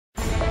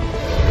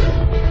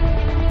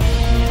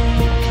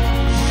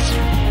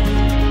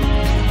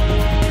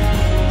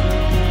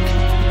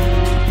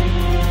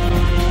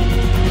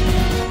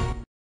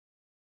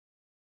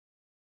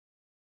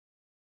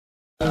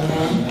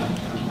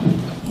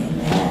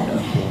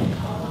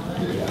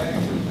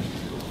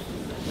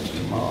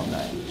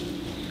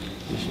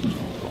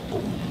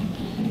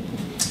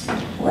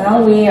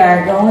Well, we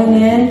are going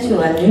into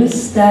a new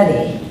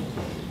study.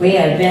 We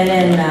have been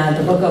in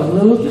the book of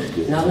Luke.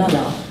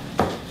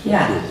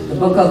 The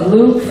book of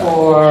Luke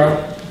for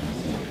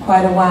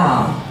quite a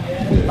while.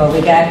 But we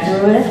got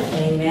through it,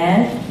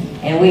 amen.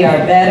 And we are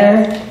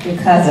better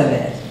because of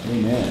it.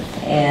 Amen.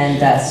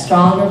 And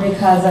stronger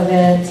because of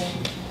it.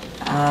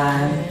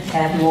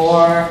 Have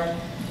more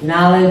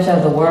knowledge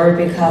of the word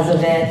because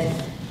of it.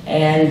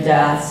 And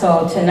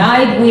so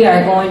tonight we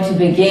are going to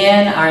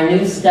begin our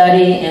new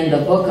study in the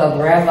book of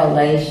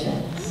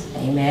Revelations.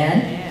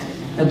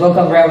 Amen. The book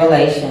of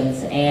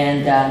Revelations.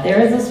 And there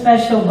is a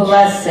special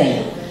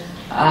blessing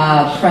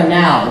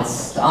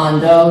pronounced on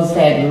those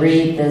that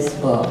read this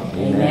book.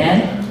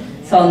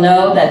 Amen. So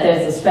know that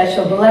there's a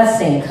special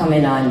blessing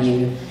coming on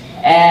you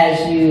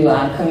as you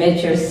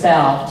commit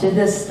yourself to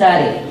this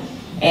study.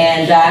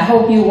 And I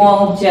hope you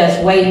won't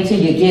just wait until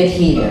you get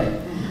here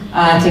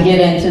to get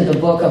into the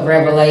book of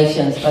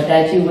Revelations, but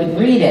that you would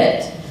read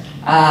it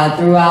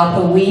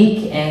throughout the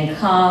week and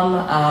come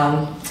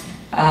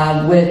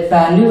with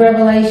new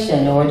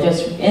revelation or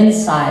just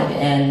insight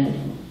and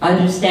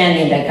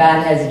understanding that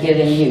God has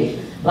given you.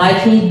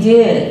 Like he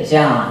did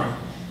John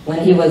when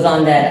he was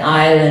on that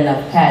island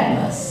of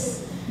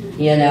Patmos.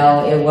 You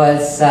know, it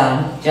was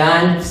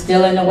John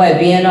still in the way,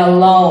 being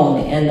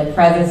alone in the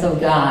presence of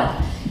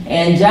God.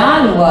 And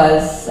John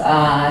was,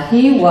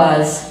 he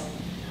was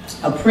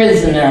a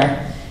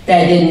prisoner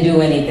that didn't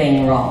do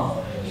anything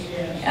wrong.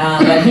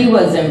 But he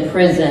was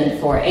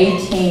imprisoned for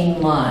 18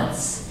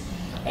 months.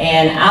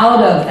 And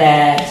out of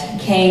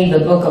that came the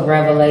book of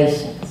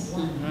Revelations.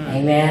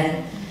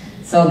 Amen.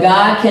 So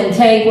God can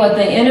take what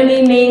the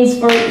enemy means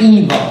for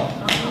evil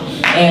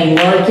and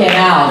work it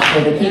out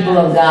for the people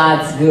of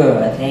God's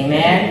good.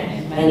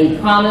 Amen. And he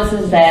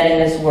promises that in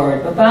his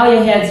word. But bow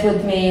your heads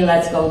with me.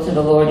 Let's go to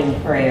the Lord in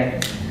prayer.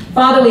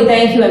 Father, we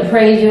thank you and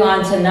praise you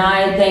on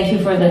tonight. Thank you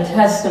for the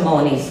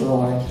testimonies,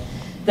 Lord.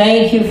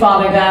 Thank you,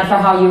 Father God, for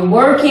how you're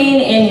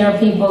working in your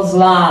people's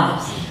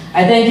lives.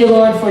 I thank you,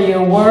 Lord, for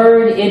your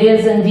word. It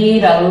is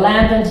indeed a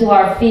lamp unto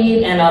our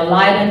feet and a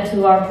light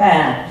unto our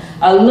path.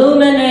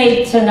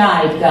 Illuminate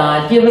tonight,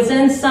 God. Give us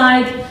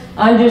insight,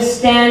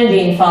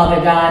 understanding, Father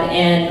God,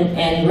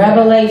 and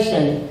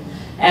revelation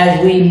as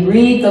we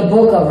read the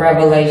book of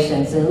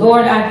Revelations. And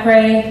Lord, I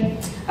pray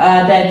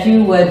that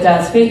you would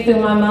speak through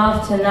my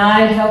mouth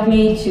tonight. Help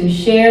me to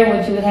share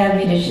what you would have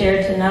me to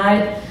share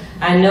tonight.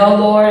 I know,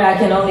 Lord, I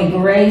can only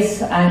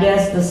grace, I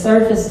guess, the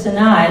surface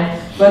tonight.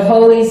 But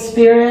Holy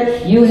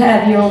Spirit, you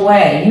have your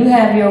way. You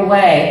have your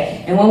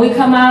way. And when we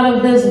come out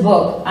of this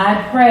book,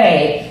 I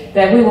pray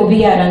that we will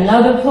be at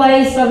another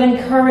place of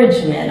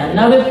encouragement,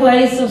 another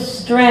place of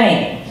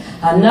strength,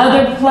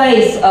 another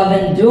place of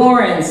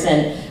endurance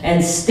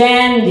and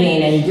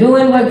standing and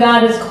doing what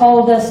God has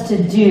called us to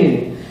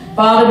do.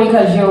 Father,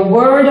 because your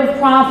word of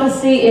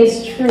prophecy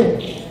is true.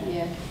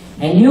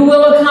 And you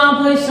will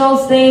accomplish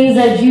those things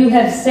that you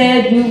have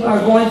said you are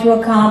going to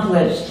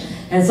accomplish.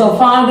 And so,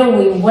 Father,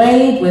 we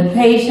wait with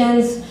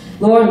patience.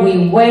 Lord,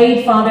 we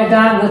wait, Father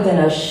God, with an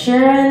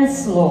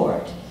assurance,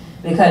 Lord,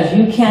 because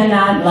you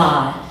cannot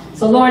lie.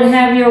 So, Lord,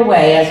 have your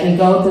way as we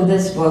go through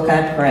this book,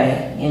 I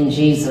pray, in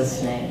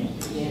Jesus' name.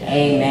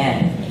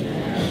 Amen.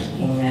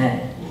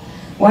 Amen.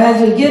 Well,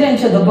 as we get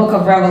into the book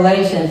of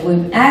Revelations,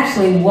 we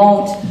actually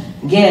won't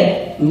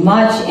get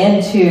much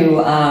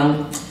into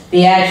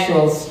the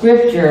actual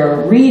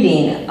scripture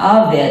reading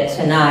of it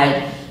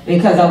tonight,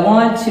 because I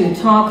want to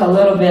talk a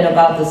little bit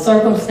about the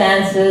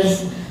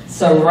circumstances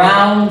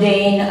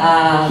surrounding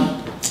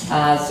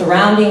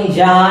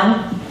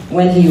John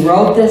when he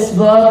wrote this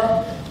book.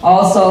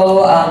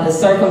 Also, the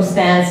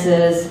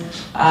circumstances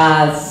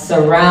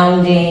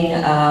surrounding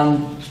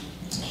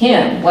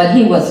him, what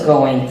he was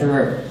going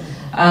through.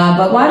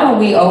 But why don't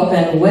we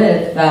open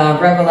with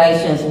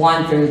Revelations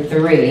 1 through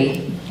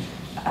 3.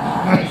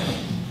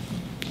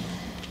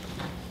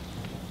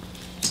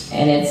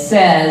 And it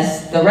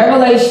says, the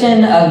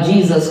revelation of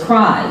Jesus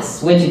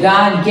Christ, which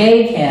God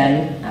gave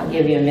him. I'll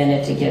give you a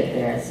minute to get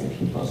there and see if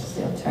people are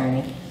still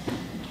turning.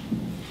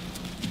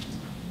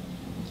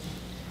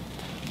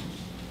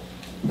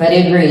 But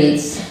it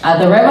reads,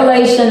 the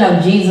revelation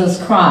of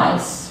Jesus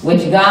Christ,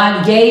 which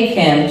God gave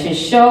him to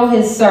show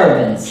his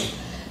servants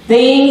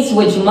things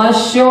which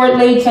must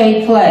shortly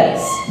take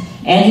place.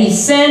 And he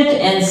sent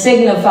and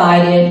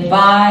signified it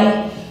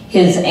by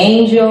his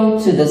angel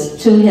to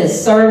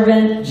his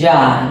servant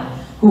John,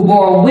 who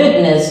bore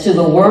witness to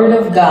the word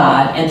of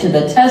God and to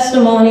the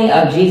testimony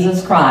of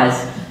Jesus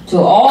Christ, to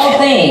all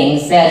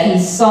things that he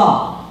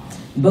saw.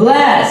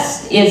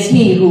 Blessed is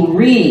he who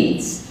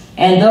reads,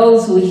 and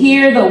those who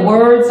hear the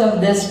words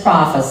of this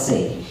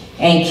prophecy,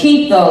 and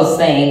keep those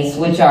things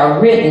which are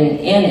written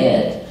in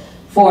it,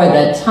 for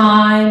the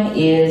time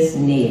is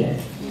near.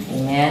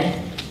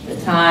 Amen. The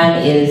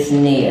time is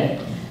near.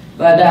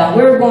 But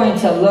we're going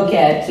to look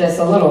at just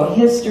a little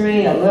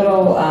history, a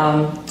little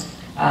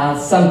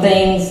some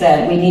things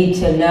that we need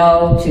to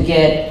know to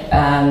get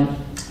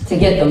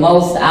the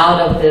most out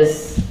of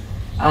this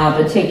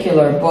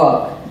particular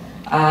book.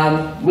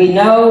 We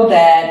know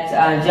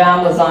that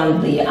John was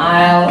on the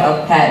Isle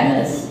of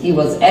Patmos. He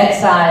was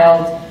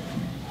exiled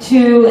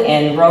to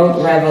and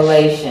wrote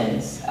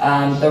Revelations.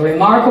 The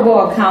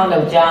remarkable account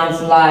of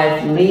John's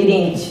life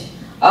leading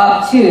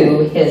up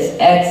to his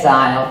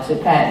exile to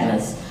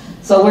Patmos.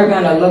 So we're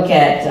going to look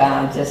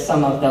at just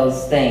some of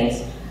those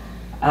things.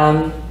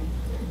 And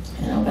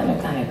I'm going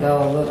to kind of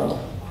go a little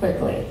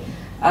quickly.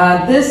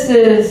 This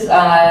is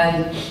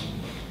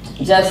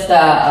just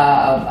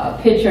a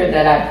picture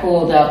that I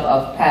pulled up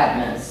of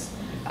Patmos,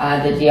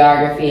 the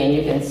geography, and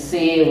you can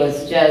see it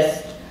was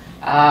just,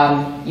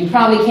 you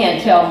probably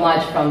can't tell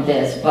much from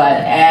this,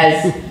 but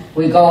as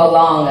we go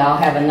along, I'll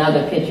have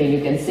another picture.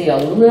 You can see a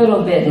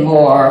little bit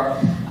more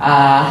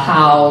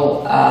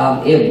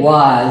how it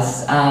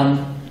was.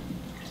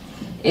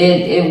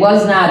 It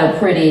was not a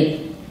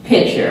pretty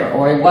picture,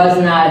 or it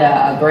was not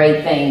a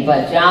great thing,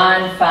 but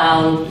John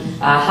found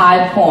a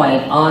high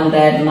point on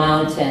that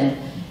mountain,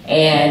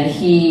 and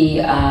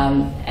he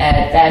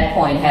at that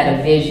point had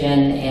a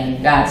vision,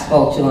 and God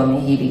spoke to him,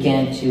 and he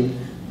began to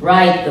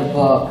write the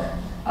book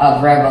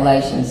of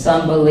Revelation.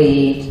 Some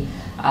believed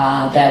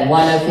that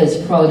one of his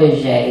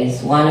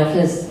proteges, one of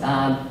his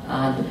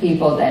the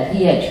people that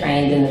he had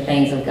trained in the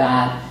things of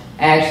God,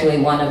 actually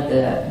one of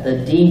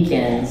the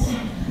deacons,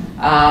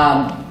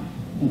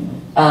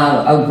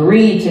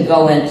 agreed to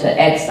go into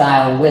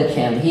exile with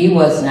him. He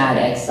was not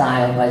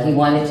exiled, but he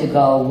wanted to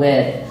go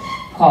with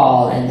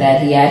Paul, and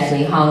that he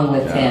actually hung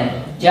with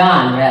him,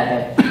 John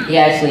rather. He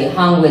actually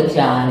hung with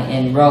John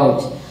and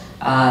wrote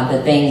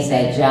the things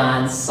that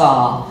John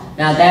saw.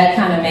 Now that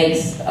kind of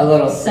makes a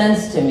little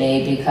sense to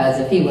me, because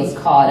if he was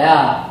caught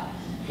up,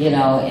 you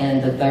know,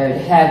 in the third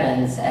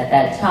heavens at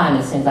that time,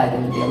 it seems like it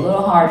would be a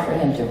little hard for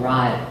him to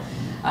write.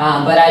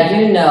 But I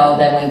do know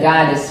that when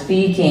God is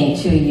speaking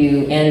to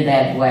you in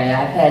that way,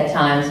 I've had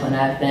times when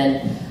I've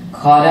been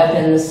caught up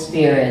in the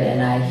Spirit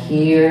and I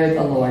hear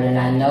the Lord and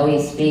I know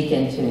He's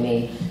speaking to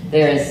me.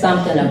 There is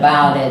something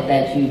about it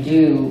that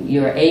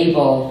you're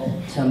able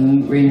to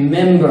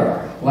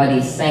remember what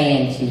He's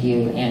saying to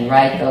you and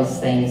write those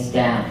things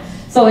down.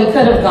 So he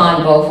could have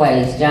gone both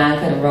ways. John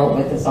could have wrote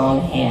with his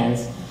own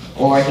hands,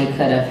 or he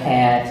could have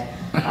had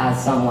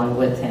someone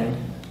with him.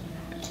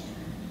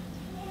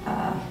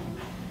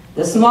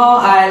 The small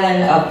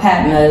island of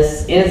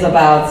Patmos is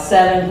about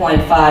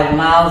 7.5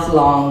 miles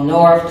long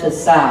north to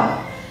south,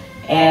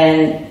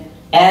 and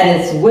at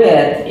its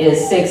width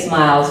is 6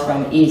 miles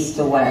from east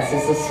to west.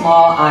 It's a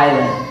small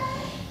island.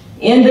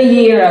 In the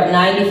year of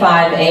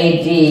 95 AD,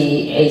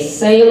 a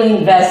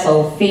sailing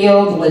vessel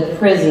filled with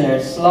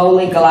prisoners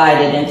slowly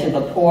glided into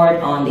the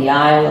port on the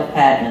Isle of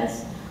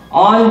Patmos.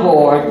 On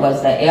board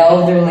was the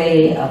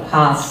elderly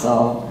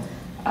apostle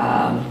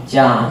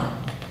John.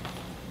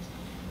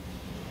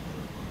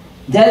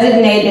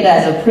 Designated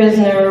as a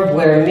prisoner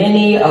where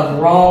many of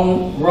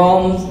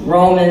Rome's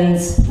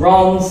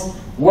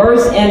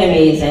worst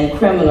enemies and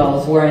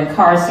criminals were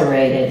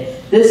incarcerated,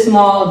 this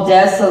small,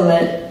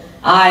 desolate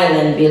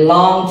island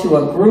belonged to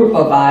a group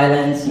of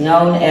islands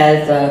known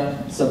as the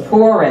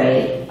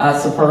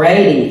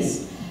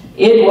Susberries.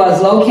 It was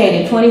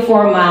located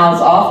 24 miles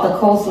off the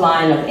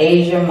coastline of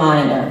Asia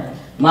Minor,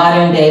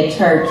 modern-day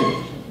Turkey.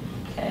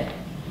 Okay.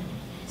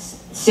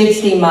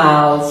 60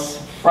 miles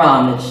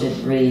from, it should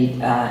read,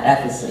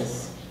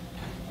 Ephesus.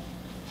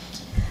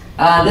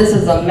 This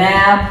is a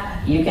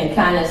map. You can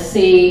kind of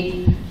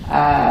see,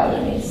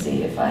 let me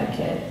see if I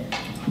can.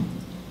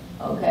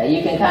 Okay,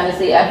 you can kind of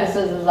see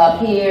Ephesus is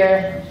up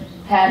here,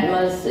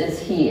 Patmos is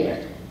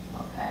here.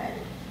 Okay,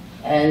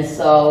 and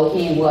so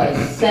he was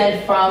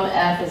sent from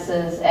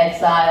Ephesus,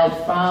 exiled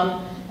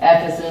from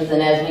Ephesus,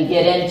 and as we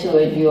get into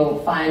it, you'll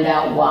find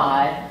out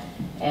why,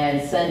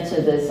 and sent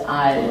to this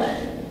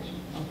island.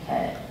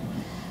 Okay.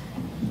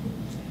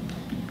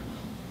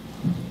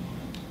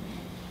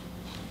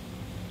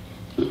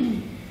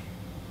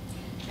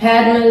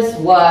 Patmos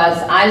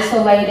was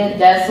isolated,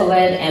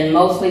 desolate, and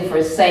mostly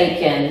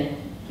forsaken.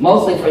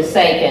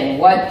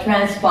 What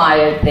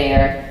transpired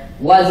there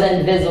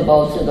wasn't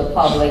visible to the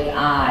public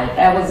eye.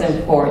 That was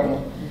important.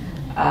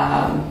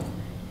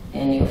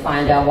 And you'll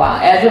find out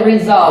why. As a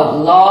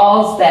result,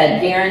 laws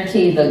that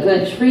guarantee the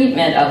good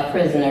treatment of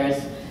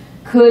prisoners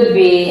could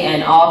be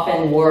and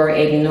often were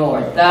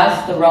ignored.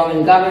 Thus, the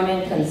Roman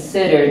government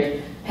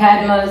considered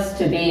Patmos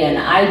to be an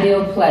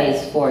ideal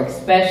place for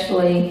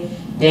especially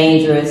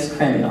dangerous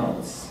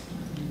criminals.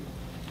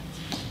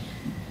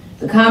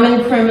 The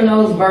common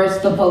criminals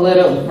versus the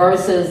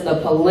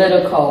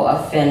political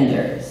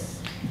offenders.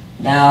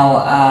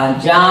 Now,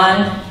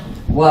 John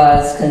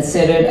was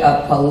considered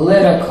a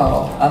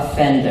political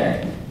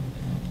offender.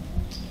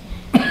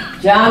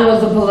 John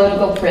was a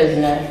political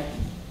prisoner.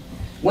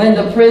 When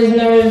the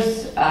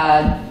prisoners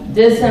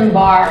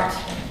disembarked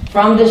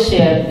from the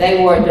ship,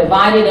 they were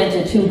divided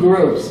into two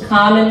groups,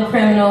 common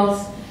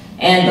criminals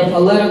and the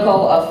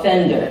political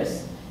offenders.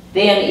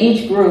 Then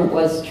each group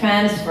was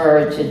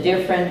transferred to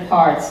different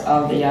parts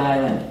of the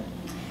island.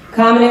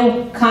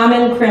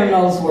 Common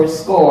criminals were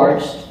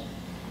scourged.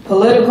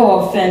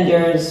 Political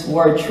offenders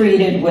were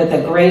treated with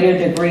a greater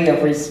degree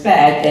of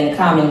respect than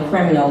common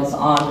criminals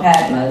on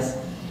Patmos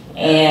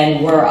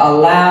and were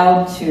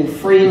allowed to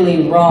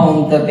freely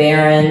roam the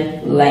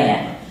barren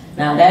land.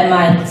 Now that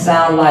might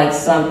sound like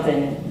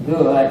something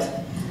good,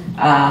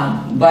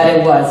 but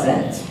it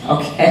wasn't,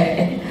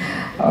 okay?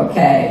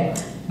 Okay,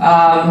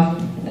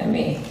 let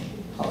me,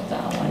 hold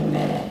on 1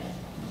 minute.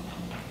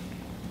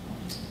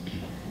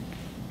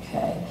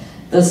 Okay.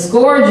 The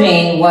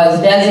scourging was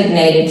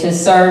designated to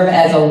serve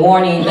as a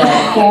warning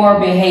that poor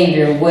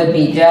behavior would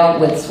be dealt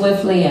with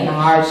swiftly and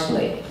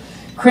harshly.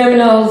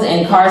 Criminals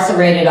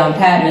incarcerated on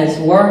Patmos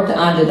worked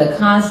under the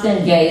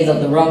constant gaze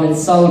of the Roman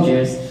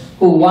soldiers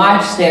who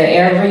watched their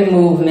every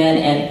movement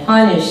and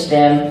punished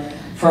them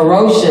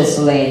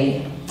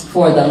ferociously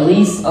for the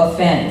least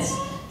offense.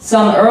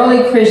 Some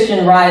early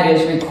Christian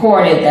writers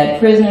recorded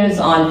that prisoners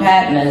on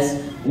Patmos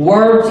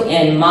worked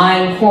in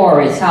mine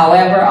quarries.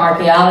 However,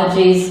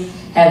 archaeologists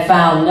have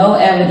found no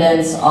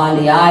evidence on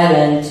the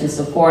island to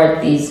support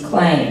these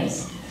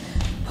claims.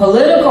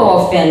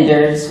 Political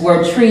offenders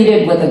were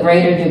treated with a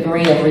greater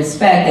degree of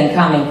respect than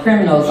common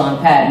criminals on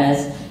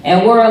Patmos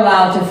and were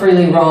allowed to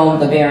freely roam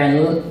the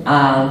barren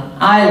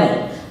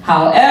island.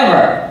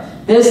 However,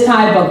 this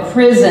type of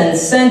prison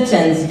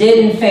sentence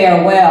didn't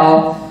fare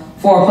well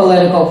for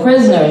political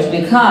prisoners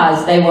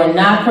because they were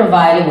not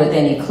provided with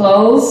any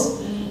clothes,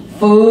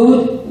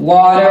 food,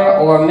 water,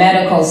 or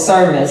medical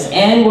service,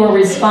 and were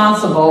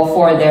responsible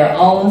for their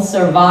own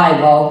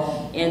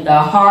survival in the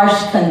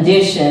harsh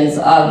conditions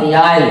of the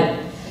island.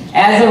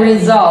 As a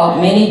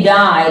result, many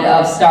died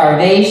of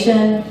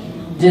starvation,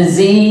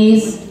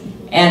 disease,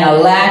 and a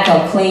lack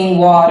of clean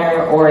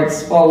water or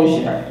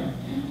exposure.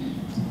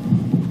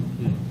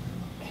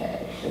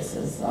 Okay, this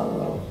is a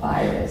little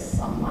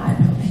virus on my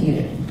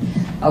computer.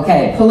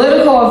 Okay,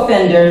 political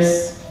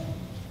offenders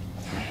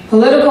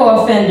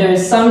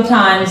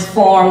sometimes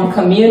formed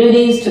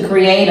communities to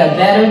create a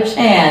better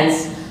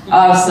chance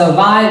of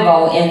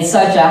survival in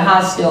such a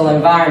hostile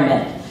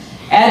environment.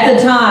 At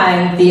the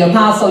time the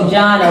Apostle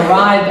John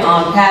arrived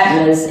on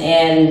Patmos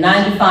in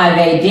 95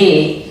 AD,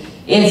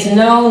 it's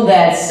known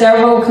that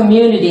several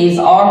communities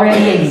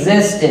already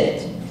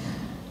existed,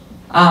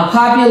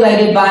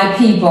 populated by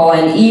people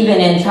and even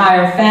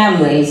entire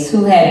families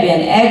who had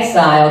been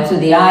exiled to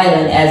the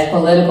island as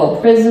political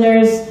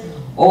prisoners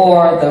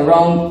or the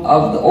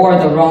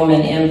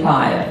Roman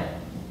Empire.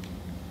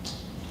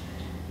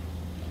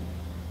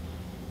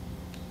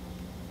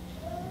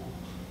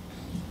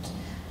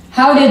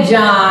 How did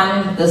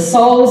John, the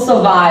sole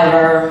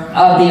survivor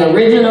of the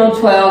original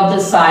 12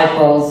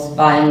 disciples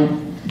by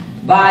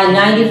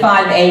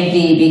 95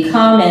 AD,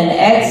 become an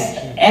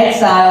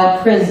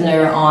exiled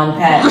prisoner on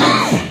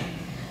Patmos?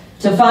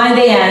 To find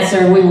the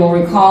answer, we will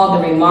recall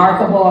the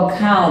remarkable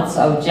accounts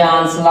of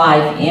John's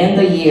life in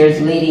the years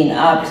leading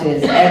up to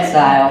his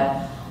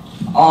exile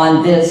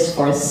on this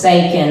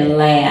forsaken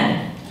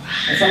land.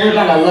 And so we're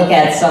going to look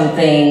at some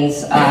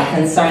things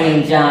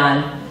concerning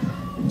John.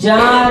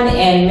 John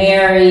and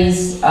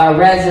Mary's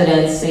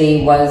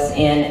residency was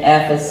in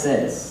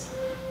Ephesus.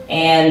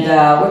 And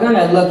we're going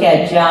to look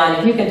at John.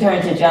 If you can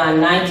turn to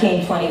John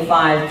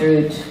 19:25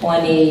 through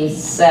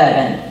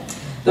 27.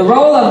 The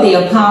role of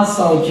the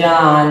Apostle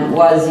John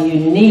was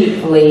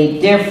uniquely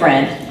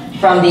different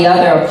from the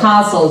other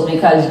apostles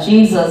because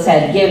Jesus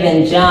had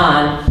given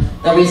John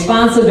the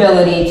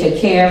responsibility to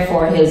care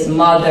for his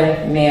mother,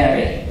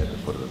 Mary. At the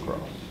foot of the cross.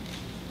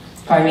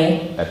 Pardon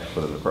me? At the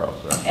foot of the cross,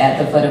 right?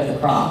 At the foot of the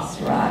cross,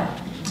 right.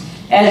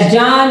 As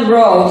John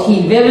wrote,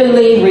 he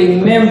vividly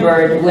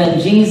remembered when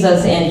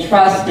Jesus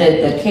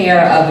entrusted the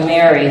care of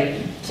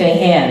Mary to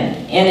him.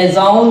 In his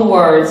own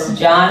words,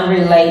 John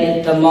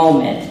related the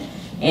moment.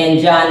 In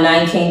John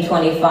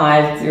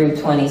 19:25 through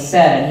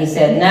 27, he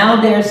said, "Now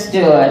there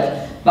stood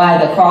by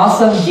the cross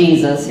of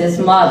Jesus his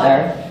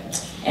mother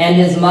and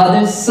his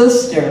mother's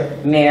sister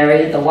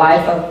Mary, the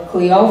wife of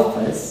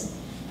Cleopas,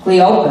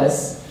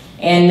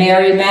 and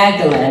Mary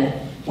Magdalene.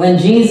 When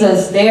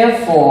Jesus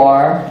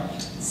therefore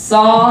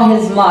saw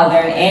his mother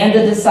and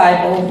the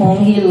disciple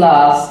whom he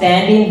loved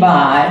standing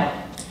by,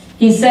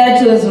 he said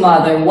to his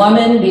mother,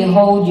 'Woman,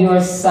 behold your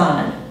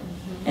son.'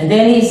 And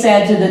then he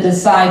said to the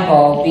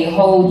disciple,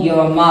 'Behold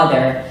your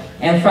mother.'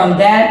 And from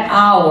that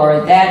hour,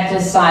 that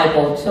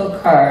disciple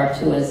took her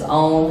to his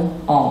own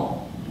home."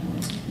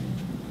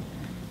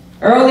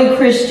 Early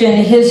Christian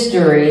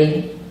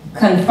history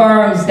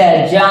confirms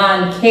that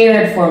John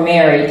cared for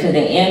Mary to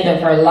the end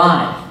of her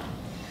life.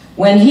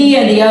 When he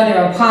and the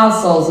other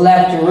apostles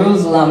left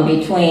Jerusalem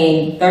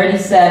between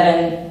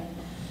 37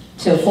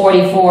 to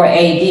 44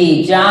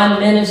 AD, John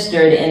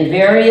ministered in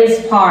various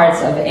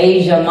parts of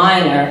Asia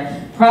Minor,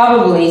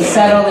 probably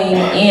settling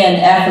in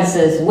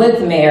Ephesus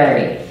with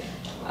Mary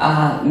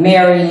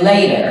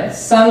later,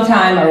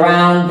 sometime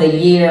around the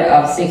year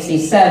of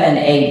 67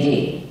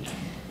 AD.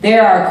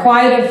 There are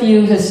quite a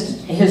few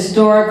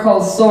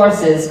historical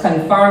sources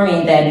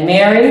confirming that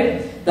Mary,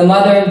 the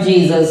mother of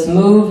Jesus,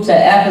 moved to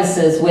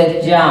Ephesus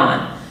with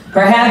John.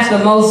 Perhaps the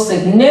most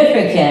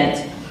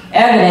significant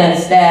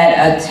evidence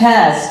that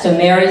attest to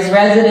Mary's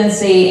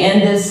residency in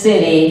this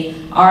city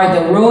are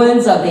the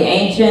ruins of the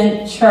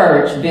ancient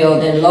church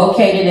building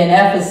located in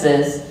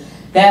Ephesus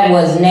that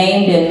was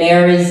named in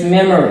Mary's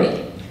memory.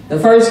 The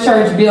first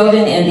church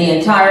building in the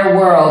entire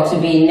world to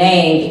be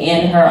named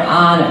in her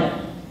honor.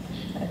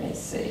 Let me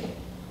see.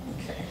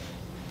 Okay.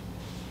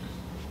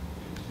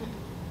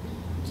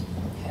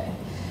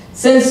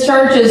 Since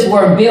churches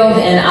were built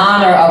in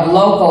honor of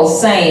local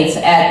saints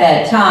at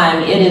that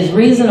time, it is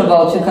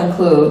reasonable to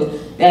conclude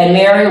that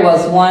Mary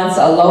was once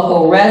a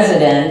local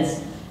resident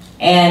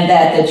and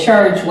that the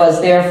church was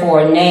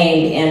therefore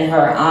named in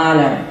her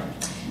honor.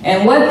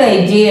 And what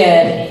they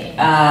did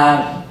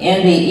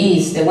in the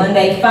East, when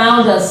they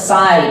found a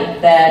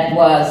site that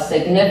was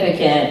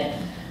significant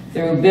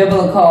through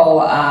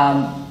biblical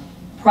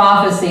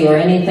prophecy or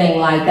anything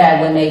like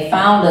that, when they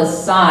found a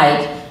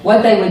site,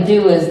 what they would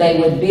do is they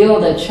would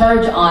build a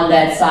church on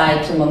that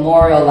site to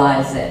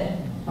memorialize it,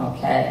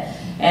 okay?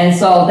 And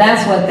so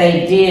that's what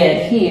they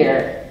did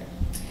here.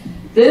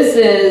 This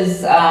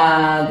is,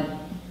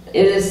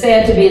 it is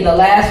said to be the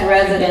last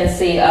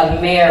residency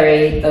of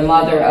Mary, the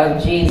mother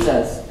of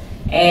Jesus.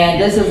 And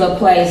this is a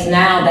place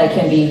now that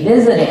can be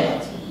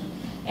visited.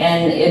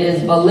 And it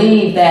is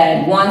believed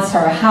that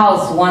her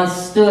house once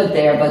stood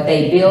there, but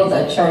they built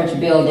a church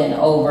building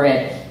over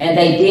it. And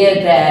they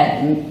did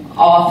that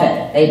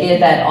often. They did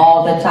that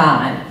all the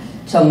time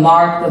to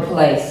mark the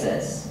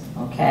places,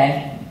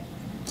 okay?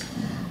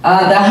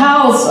 The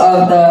house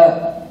of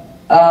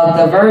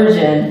the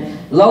Virgin,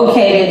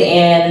 located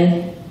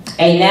in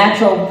a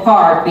natural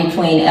park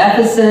between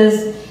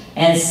Ephesus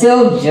and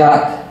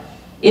Seljuk,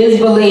 is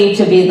believed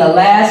to be the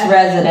last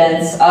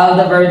residence of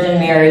the Virgin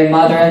Mary,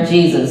 Mother of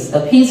Jesus.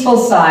 The peaceful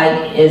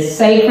site is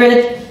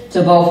sacred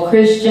to both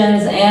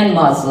Christians and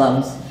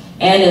Muslims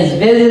and is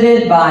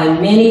visited by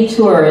many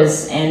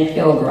tourists and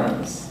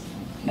pilgrims.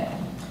 Okay.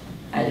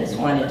 I just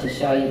wanted to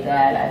show you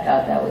that. I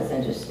thought that was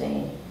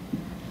interesting.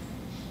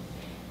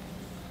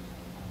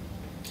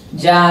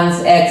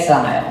 John's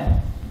exile.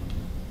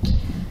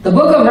 The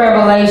book of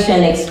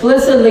Revelation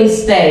explicitly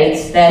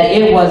states that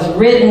it was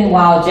written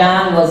while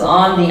John was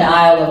on the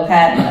Isle of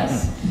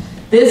Patmos.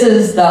 This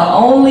is the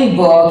only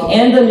book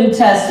in the New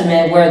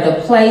Testament where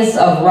the place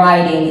of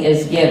writing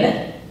is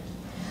given.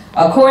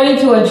 According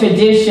to a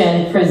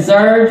tradition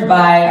preserved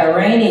by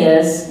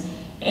Irenaeus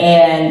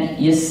and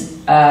Eusebius,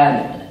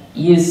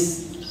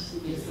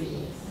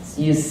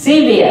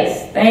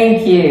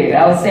 thank you.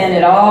 I was saying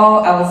it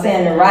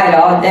right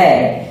all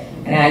day.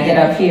 And I get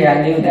up here,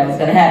 I knew that was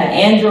going to happen.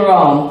 And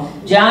Jerome.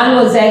 John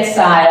was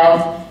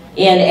exiled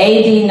in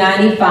AD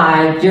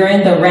 95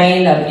 during the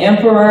reign of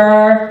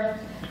Emperor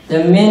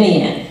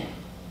Domitian.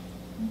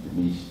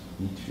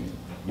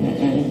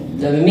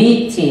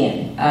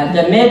 Domitian.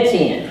 Let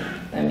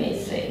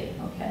me see.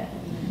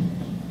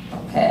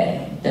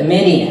 Okay.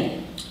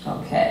 Domitian.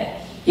 Okay.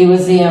 He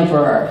was the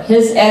emperor.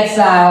 His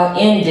exile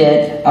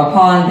ended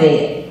upon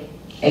the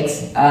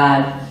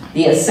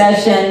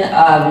accession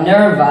of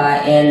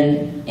Nerva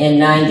in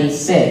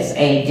 96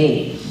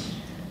 AD.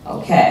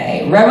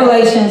 Okay,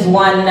 Revelations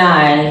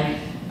 1:9,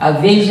 a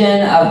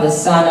vision of the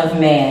Son of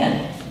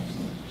Man.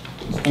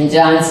 And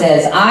John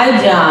says, I,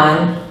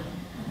 John,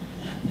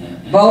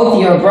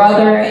 both your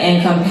brother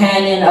and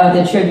companion of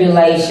the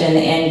tribulation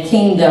and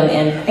kingdom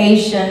and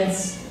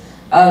patience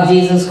of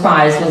Jesus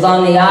Christ, was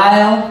on the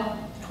island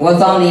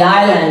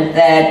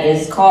that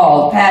is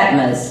called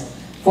Patmos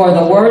for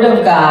the word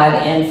of God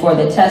and for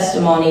the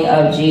testimony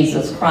of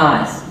Jesus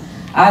Christ.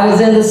 I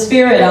was in the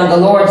Spirit on the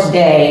Lord's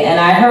day, and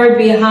I heard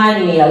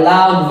behind me a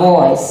loud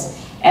voice,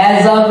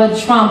 as of a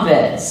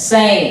trumpet,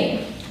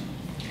 saying,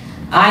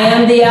 I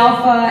am the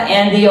Alpha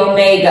and the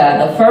Omega,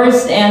 the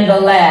first and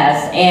the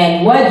last,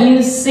 and what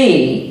you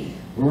see,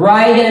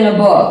 write in a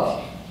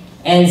book,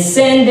 and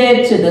send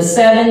it to the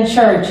 7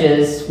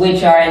 churches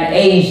which are in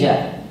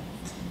Asia,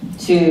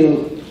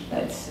 to,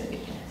 let's see,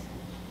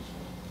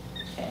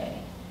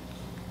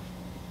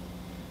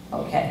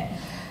 okay.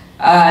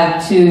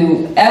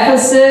 To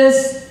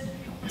Ephesus,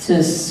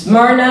 to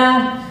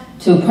Smyrna,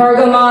 to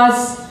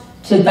Pergamos,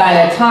 to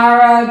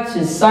Thyatira,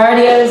 to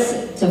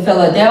Sardis, to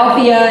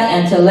Philadelphia,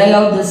 and to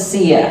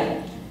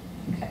Laodicea.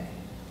 Okay.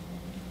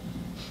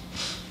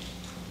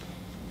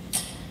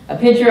 A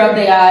picture of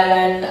the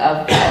island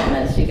of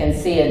Patmos. You can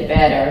see it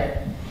better.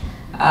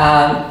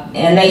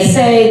 And they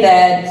say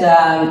that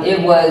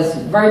it was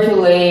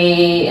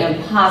virtually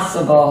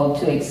impossible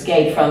to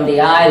escape from the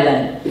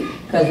island.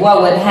 Because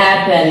what would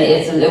happen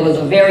is it was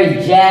a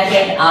very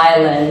jagged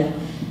island,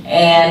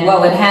 and what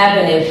would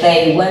happen if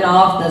they went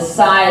off the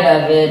side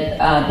of it,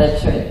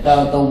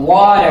 the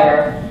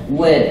water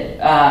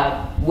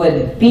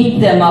would beat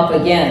them up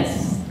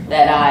against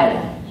that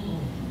island,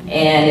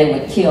 and it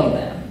would kill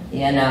them.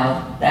 You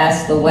know,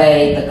 that's the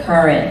way the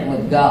current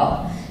would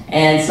go.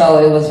 And so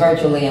it was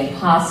virtually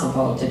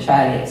impossible to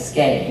try to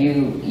escape.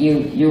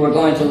 You were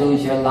going to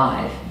lose your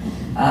life.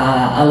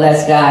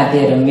 Unless God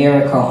did a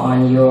miracle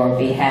on your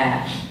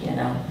behalf, you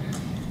know.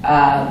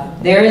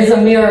 There is a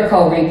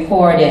miracle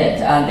reported.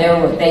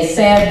 They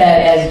said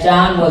that as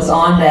John was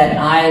on that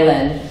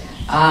island,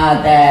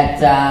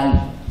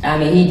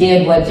 he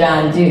did what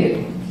John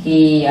do.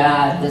 He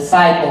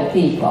discipled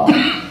people.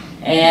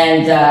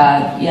 And,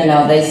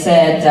 they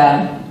said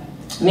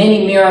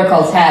many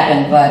miracles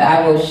happened, but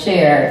I will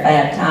share, if I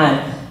have time,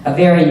 a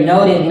very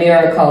noted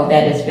miracle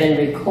that has been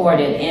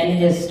recorded in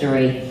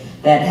history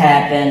that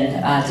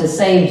happened to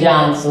save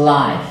John's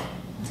life.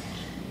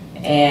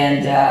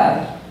 And,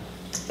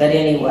 but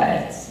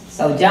anyway,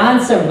 so John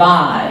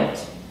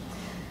survived.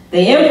 The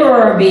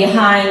emperor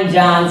behind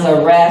John's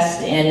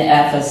arrest in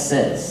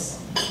Ephesus.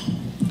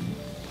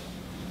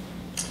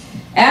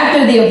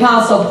 After the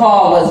Apostle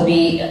Paul was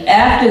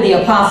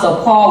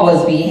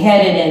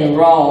beheaded in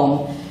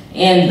Rome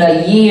in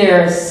the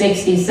year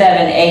 67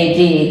 AD,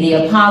 the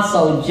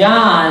Apostle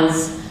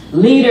John's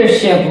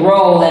leadership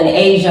role in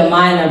Asia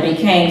Minor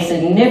became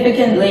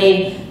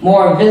significantly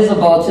more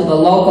visible to the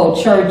local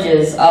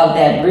churches of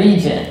that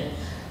region.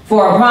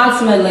 For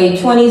approximately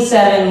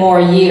 27 more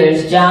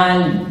years,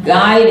 John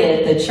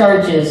guided the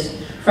churches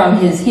from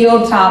his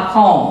hilltop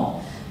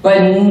home, but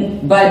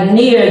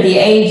near the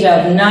age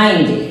of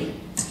 90,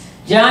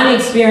 John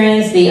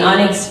experienced the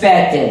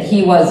unexpected.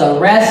 He was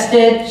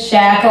arrested,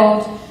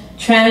 shackled,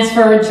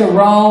 transferred to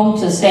Rome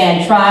to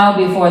stand trial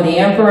before the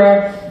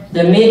Emperor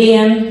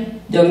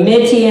Domitian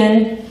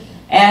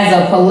as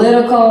a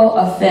political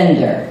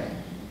offender.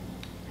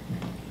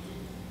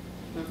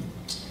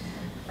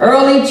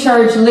 Early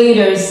church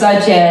leaders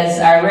such as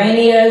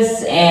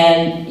Irenaeus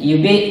and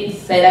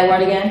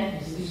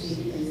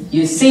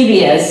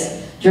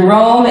Eusebius,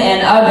 Jerome,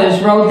 and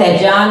others wrote that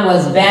John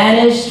was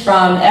banished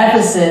from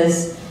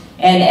Ephesus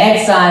and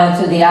exiled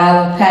to the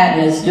Isle of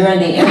Patmos during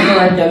the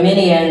Emperor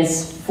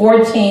Domitian's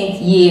 14th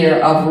year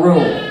of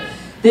rule.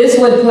 This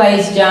would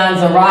place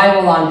John's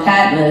arrival on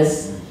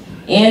Patmos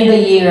in the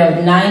year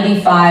of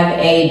 95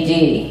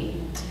 AD.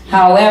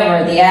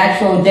 However, the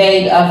actual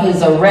date of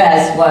his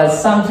arrest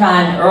was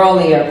sometime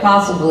earlier,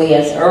 possibly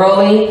as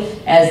early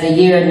as the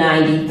year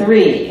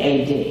 93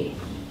 AD.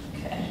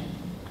 Okay.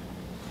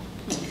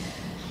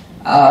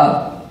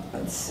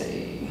 Let's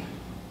see.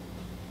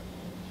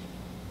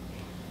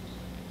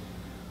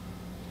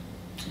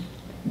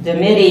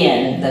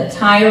 Domitian, the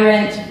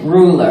tyrant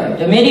ruler.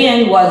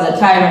 Domitian was a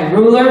tyrant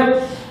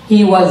ruler.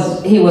 He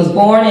was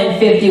born in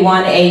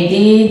 51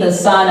 AD, the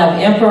son of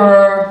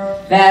Emperor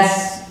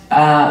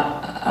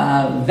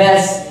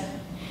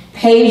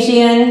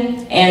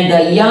Vespasian and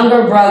the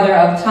younger brother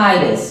of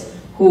Titus,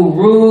 who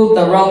ruled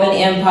the Roman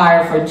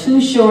Empire for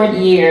 2 short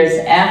years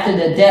after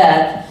the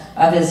death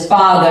of his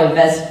father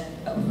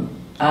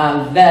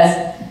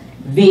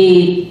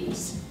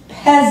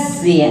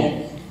Vespasian.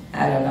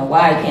 I don't know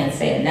why I can't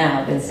say it now.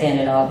 I've been saying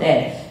it all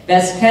day.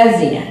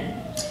 Vespasian.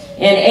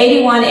 In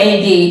 81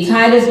 AD,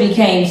 Titus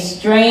became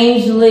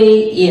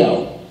strangely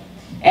ill.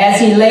 As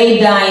he lay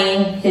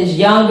dying, his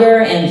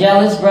younger and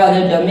jealous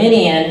brother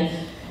Domitian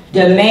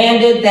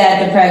demanded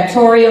that the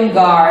Praetorian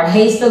Guard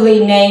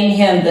hastily name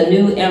him the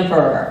new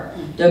emperor.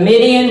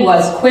 Domitian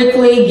was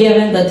quickly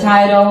given the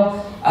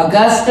title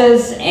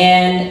Augustus,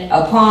 and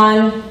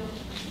upon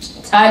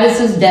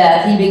Titus's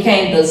death, he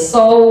became the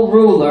sole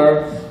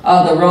ruler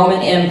of the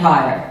Roman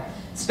Empire.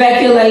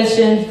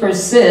 Speculation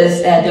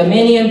persists that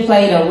Domitian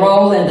played a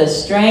role in the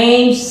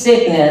strange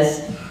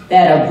sickness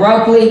that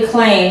abruptly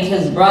claimed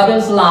his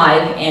brother's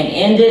life and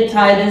ended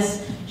Titus'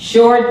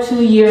 short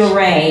 2-year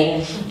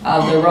reign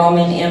of the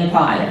Roman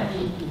Empire.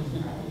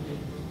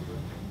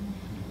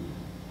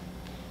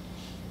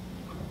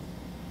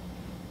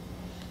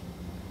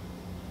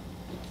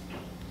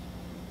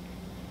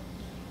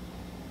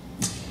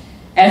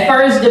 At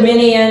first,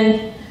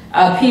 Domitian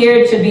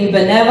appeared to be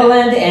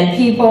benevolent, and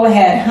people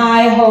had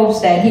high hopes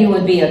that he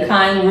would be a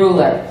kind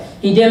ruler.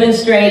 He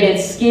demonstrated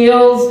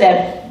skills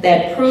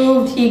that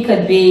proved he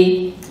could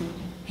be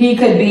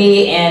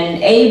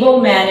an able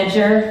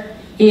manager.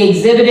 He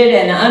exhibited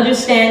an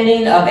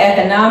understanding of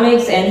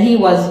economics, and he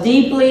was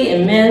deeply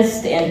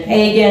immersed in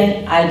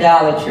pagan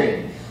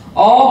idolatry,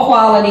 all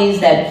qualities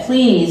that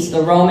pleased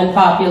the Roman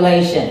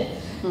population.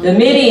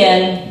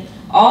 Domitian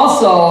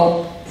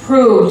also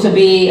proved to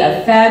be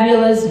a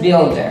fabulous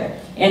builder.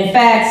 In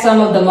fact, some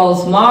of the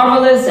most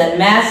marvelous and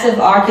massive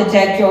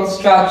architectural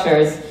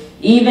structures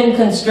ever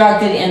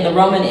constructed in the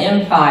Roman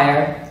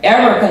Empire,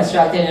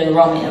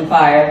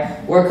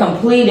 were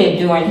completed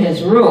during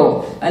his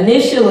rule.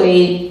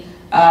 Initially,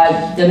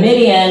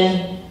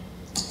 Domitian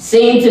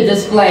seemed to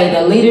display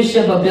the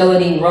leadership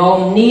ability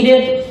Rome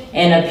needed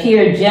and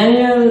appeared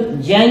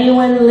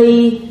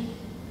genuinely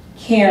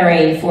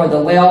caring for the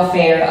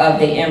welfare of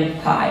the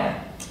empire.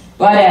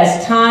 But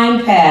as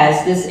time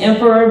passed, this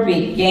emperor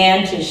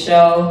began to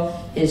show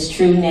his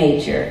true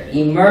nature,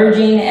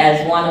 emerging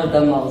as one of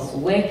the most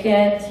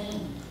wicked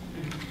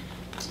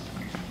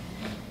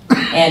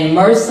and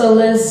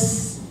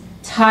merciless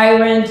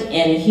tyrant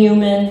in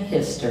human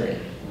history.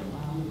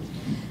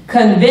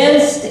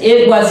 Convinced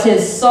it was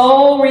his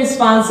sole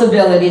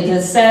responsibility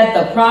to set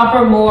the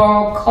proper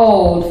moral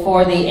code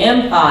for the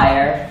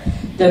empire,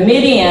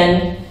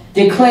 Domitian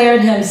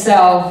declared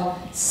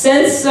himself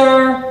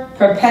censor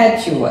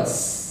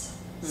perpetuus.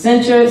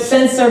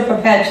 Censor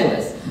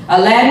perpetuus, a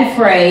Latin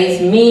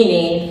phrase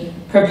meaning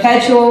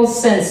perpetual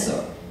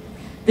censor.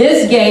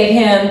 This gave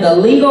him the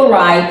legal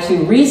right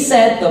to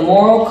reset the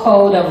moral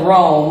code of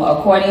Rome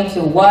according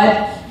to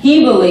what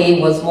he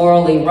believed was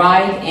morally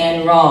right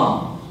and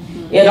wrong.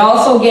 It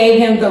also gave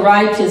him the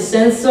right to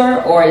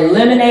censor or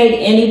eliminate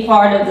any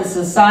part of the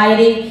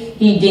society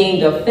he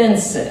deemed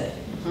offensive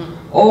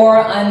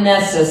or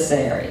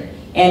unnecessary,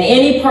 and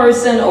any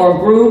person or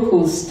group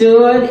who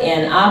stood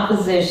in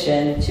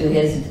opposition to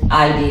his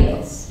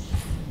ideals.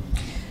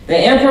 The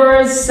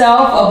emperor's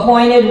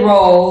self-appointed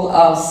role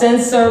of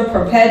censor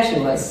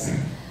perpetuus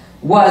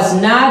was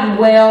not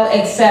well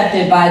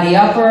accepted by the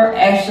upper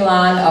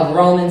echelon of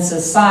Roman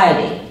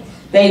society.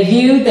 They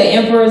viewed the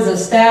emperor's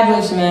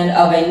establishment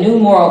of a new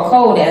moral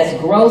code as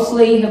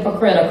grossly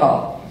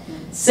hypocritical,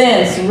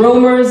 since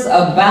rumors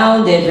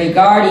abounded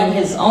regarding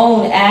his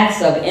own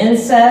acts of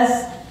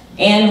incest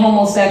and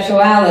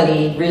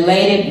homosexuality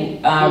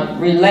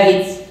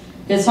relates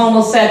his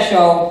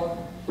homosexual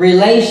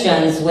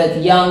relations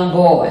with young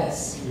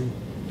boys.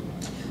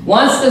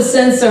 Once the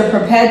censor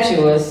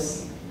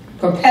perpetuus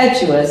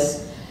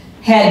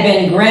had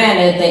been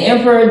granted, the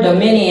Emperor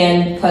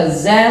Domitian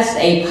possessed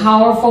a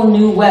powerful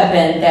new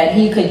weapon that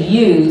he could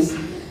use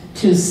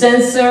to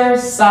censor,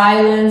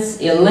 silence,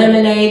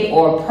 eliminate,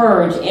 or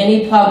purge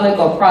any public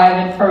or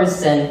private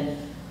person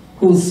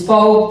who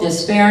spoke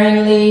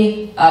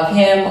disparagingly of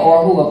him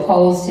or who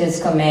opposed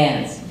his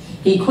commands.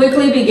 He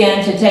quickly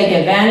began to take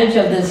advantage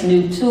of this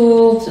new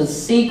tool to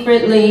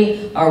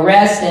secretly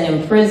arrest and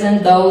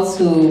imprison those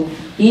who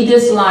he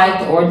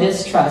disliked or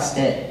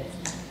distrusted.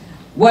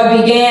 What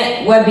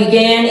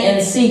began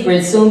in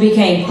secret soon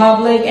became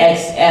public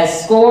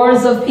as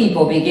scores of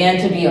people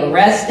began to be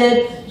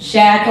arrested,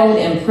 shackled,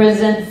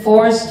 imprisoned,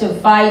 forced to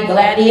fight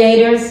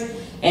gladiators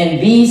and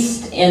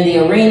beasts in the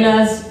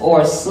arenas,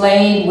 or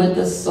slain with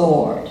the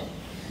sword.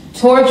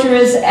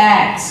 Torturous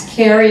acts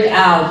carried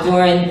out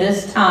during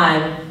this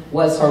time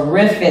was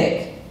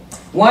horrific.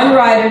 One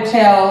writer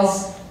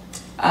tells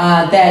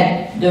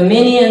that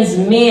Domitian's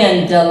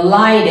men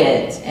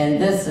delighted, and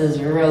this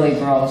is really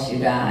gross, you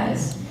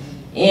guys,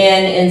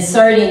 in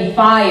inserting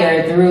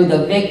fire through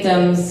the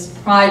victim's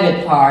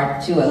private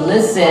part to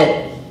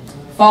elicit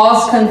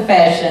false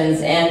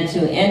confessions and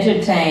to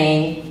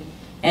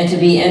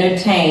be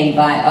entertained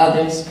by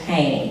others'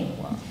 pain.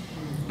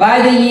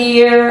 By the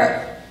year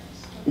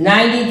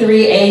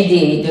 93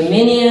 AD,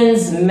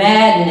 Domitian's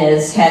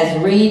madness has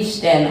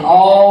reached an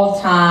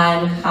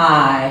all-time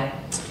high.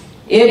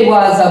 It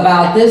was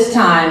about this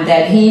time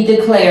that he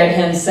declared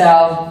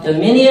himself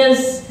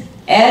Dominus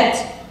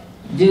et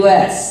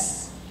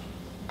Deus,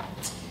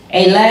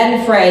 a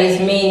Latin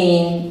phrase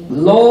meaning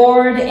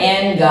Lord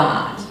and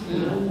God.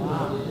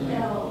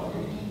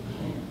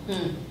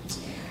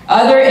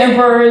 Other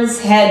emperors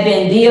had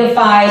been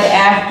deified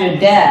after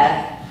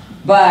death,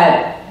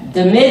 but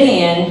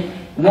Domitian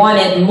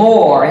wanted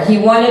more. He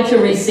wanted to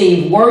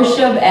receive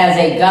worship as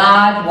a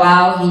god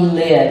while he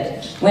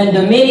lived. When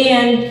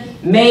Domitian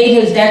made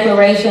his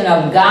declaration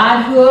of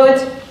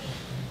godhood,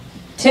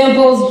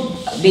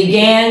 temples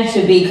began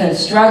to be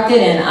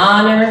constructed in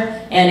honor,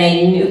 and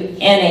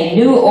a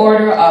new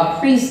order of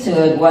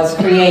priesthood was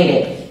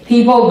created.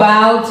 People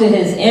bowed to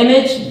his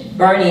image,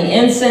 burning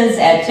incense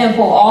at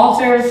temple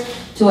altars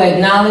to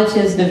acknowledge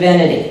his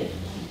divinity.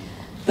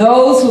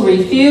 Those who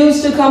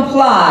refused to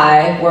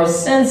comply were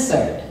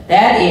censored.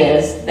 That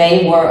is,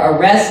 they were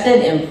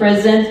arrested,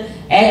 imprisoned,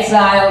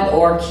 exiled,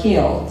 or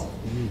killed.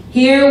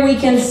 Here we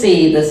can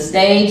see the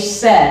stage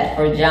set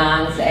for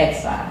John's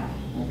exile.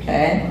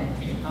 Okay?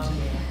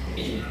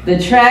 The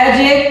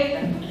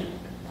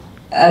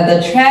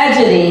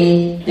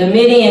tragedy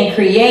Domitian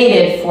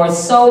created for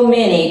so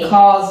many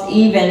caused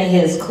even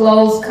his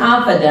close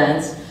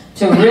confidants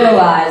to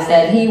realize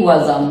that he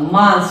was a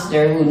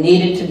monster who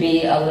needed to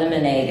be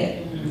eliminated.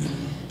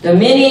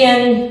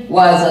 Domitian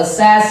was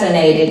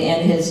assassinated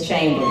in his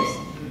chambers.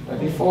 But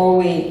before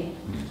we...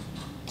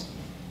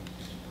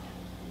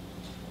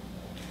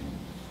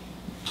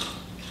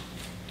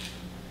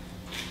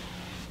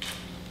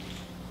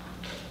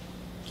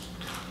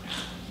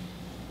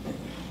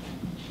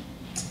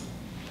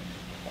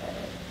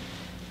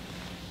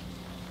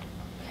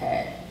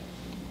 Okay.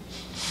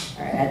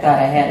 All right, I thought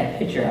I had a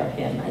picture of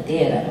him. I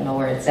did. I don't know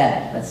where it's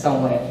at, but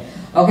somewhere.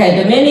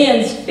 Okay,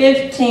 Domitian's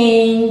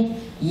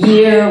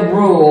 15-year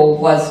rule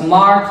was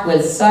marked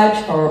with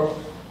such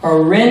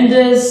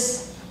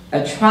horrendous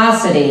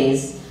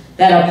atrocities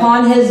that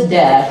upon his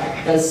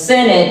death, the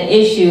Senate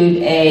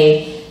issued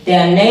a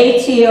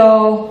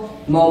damnatio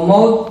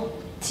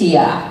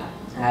momotia.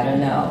 I don't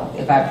know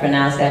if I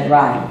pronounced that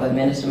right, but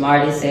Minister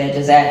Marty said,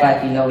 just act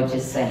like you know what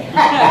you're saying.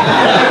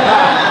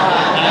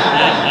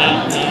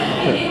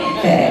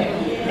 Okay.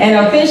 An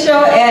official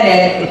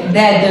edict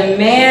that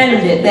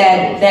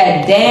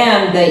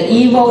damned the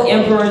evil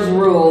emperor's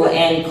rule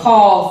and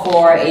called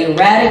for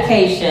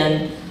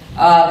eradication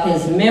of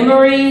his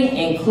memory,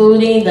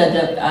 including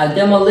the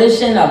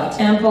demolition of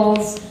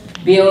temples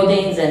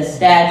buildings and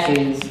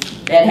statues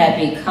that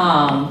had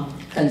become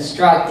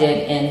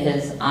constructed in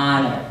his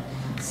honor.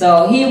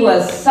 So he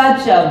was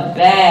such a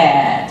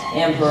bad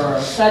emperor,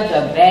 such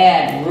a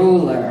bad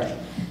ruler,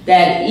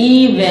 that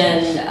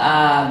even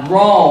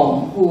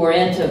Rome, who were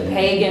into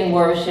pagan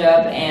worship,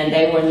 and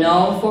they were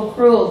known for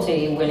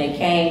cruelty when it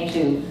came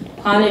to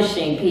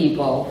punishing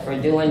people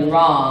for doing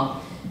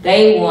wrong,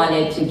 they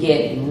wanted to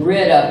get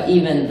rid of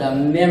even the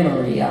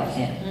memory of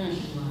him.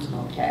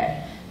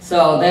 Okay,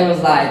 so they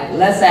was like,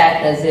 let's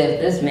act as if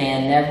this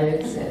man never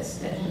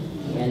existed.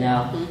 You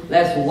know,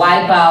 let's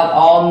wipe out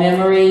all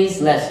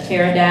memories. Let's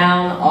tear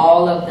down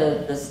all of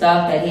the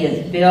stuff that he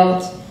has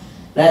built.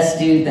 Let's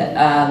do the.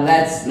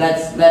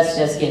 Let's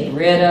just get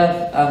rid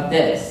of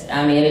this.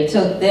 I mean, it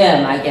took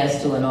them, I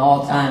guess, to an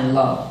all-time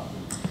low.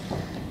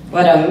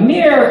 But a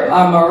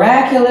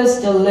miraculous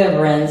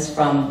deliverance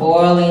from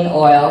boiling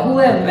oil. Who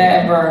have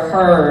ever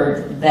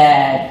heard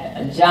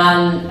that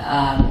John,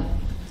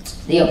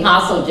 the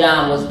Apostle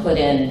John, was put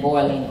in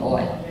boiling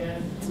oil?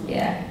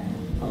 Yeah.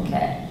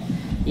 Okay.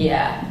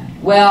 Yeah.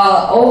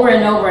 Well, over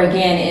and over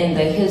again in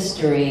the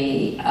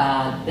history,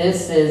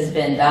 this has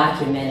been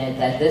documented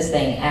that this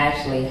thing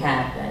actually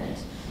happened.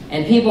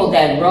 And people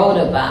that wrote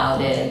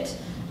about it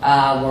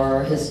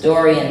were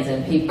historians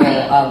and people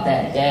of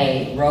that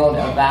day wrote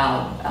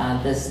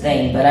about this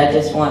thing. But I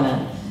just want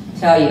to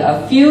tell you,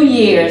 a few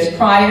years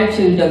prior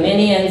to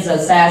Domitian's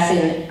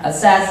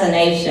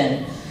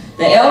assassination,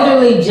 the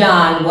elderly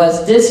John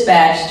was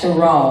dispatched to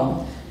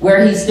Rome,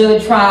 where he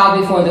stood trial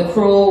before the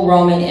cruel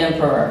Roman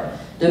emperor.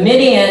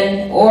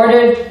 Domitian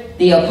ordered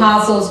the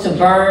apostles to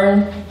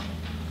burn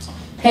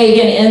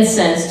pagan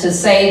incense to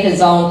save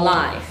his own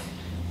life,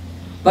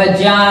 but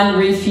John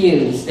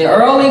refused. The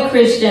early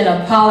Christian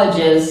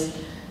apologist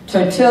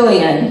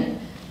Tertullian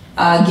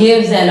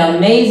gives an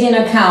amazing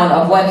account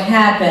of what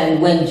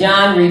happened when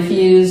John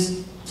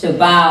refused to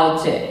bow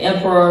to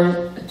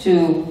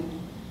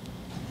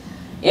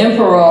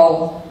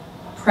imperial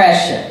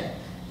pressure.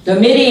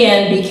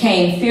 Domitian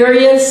became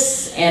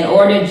furious and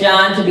ordered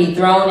John to be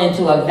thrown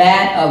into a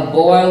vat of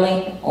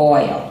boiling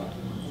oil.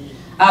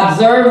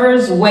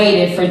 Observers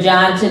waited for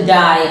John to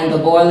die in the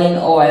boiling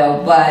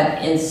oil,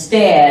 but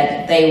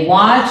instead they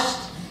watched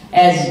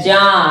as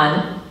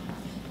John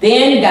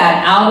then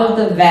got out of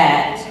the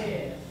vat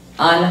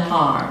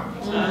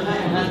unharmed.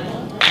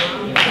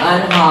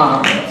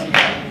 Unharmed.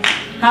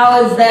 How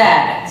is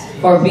that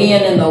for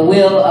being in the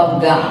will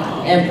of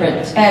God and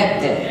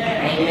protected?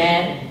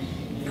 Amen.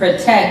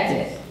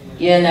 Protected,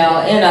 you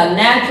know, in a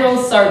natural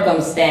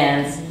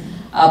circumstance,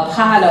 a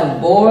pot of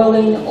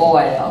boiling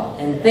oil.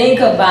 And think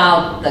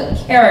about the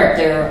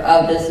character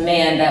of this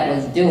man that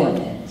was doing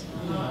it.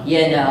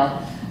 You know,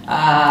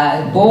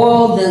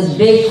 boiled this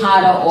big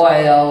pot of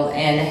oil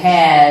and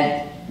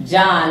had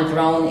John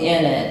thrown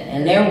in it.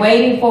 And they're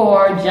waiting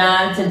for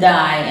John to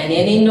die. In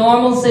any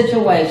normal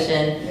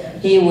situation,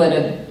 he would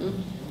have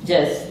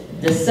just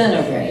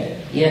disintegrated,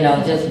 you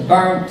know, just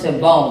burnt to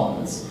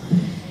bones.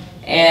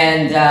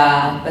 And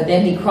but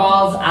then he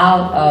crawls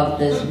out of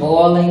this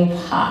boiling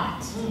pot.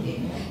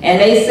 And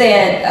they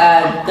said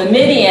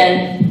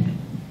Domitian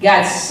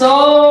got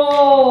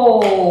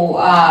so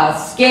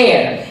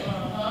scared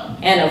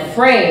and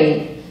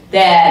afraid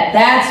that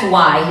that's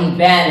why he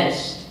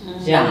banished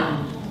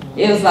John.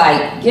 It was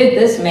like, get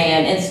this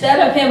man, instead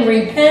of him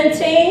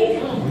repenting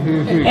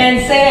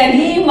and saying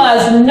he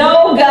must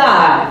know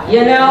God,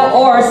 you know,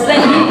 or say,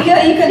 he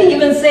could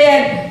even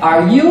said,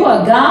 are you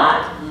a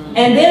God?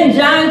 And then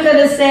John could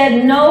have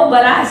said, no,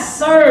 but I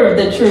serve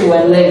the true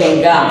and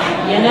living God,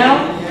 you know?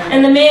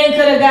 And the man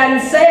could have gotten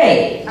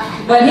saved.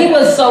 But he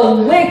was so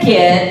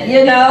wicked,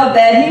 you know,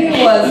 that he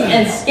was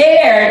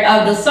scared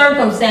of the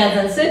circumstance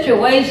and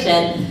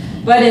situation.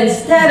 But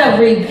instead of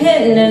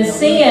repenting and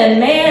seeing,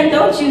 man,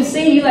 don't you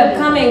see you have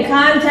come in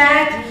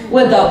contact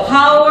with a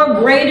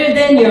power greater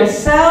than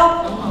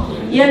yourself?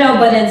 You know,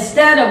 but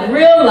instead of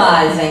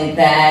realizing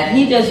that,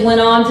 he just went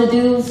on to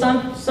do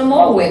some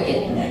more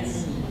wickedness.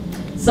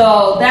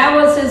 So that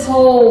was his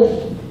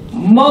whole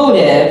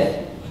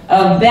motive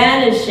of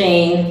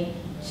banishing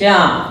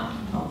John,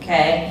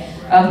 okay?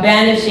 Of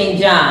banishing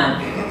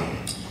John.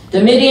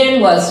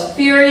 Domitian was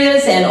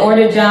furious and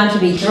ordered John to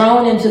be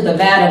thrown into the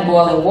vat of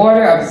boiling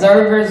water.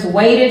 Observers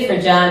waited for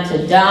John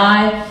to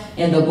die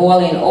in the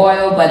boiling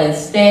oil, but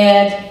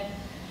instead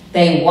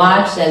they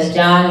watched as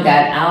John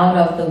got out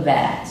of the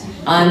vat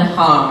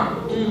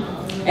unharmed.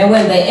 And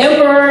when the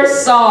emperor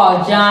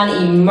saw John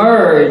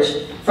emerge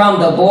from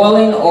the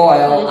boiling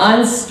oil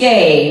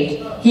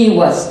unscathed, he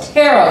was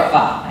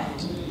terrified.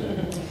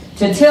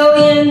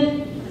 Tertullian,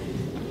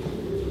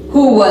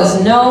 who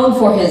was known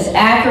for his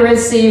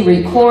accuracy,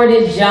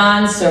 recorded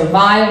John's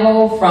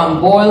survival from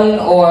boiling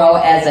oil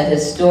as a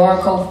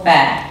historical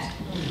fact.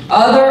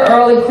 Other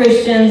early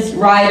Christian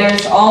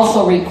writers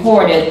also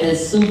recorded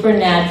this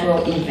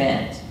supernatural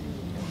event.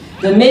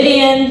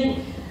 Domitian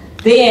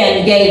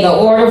then gave the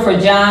order for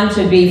John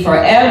to be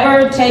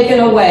forever taken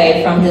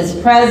away from his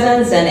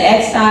presence and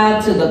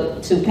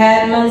exiled to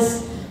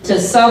Patmos to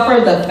suffer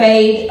the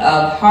fate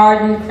of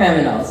hardened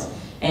criminals.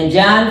 And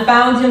John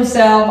found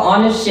himself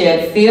on a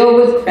ship filled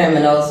with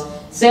criminals,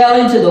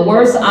 sailing to the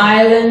worst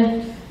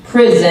island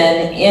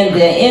prison in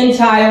the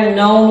entire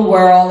known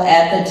world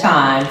at the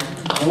time.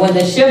 And when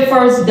the ship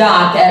first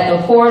docked at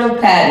the port of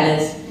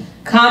Patmos,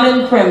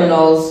 common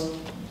criminals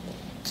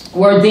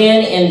were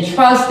then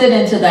entrusted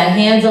into the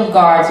hands of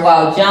guards,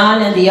 while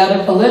John and the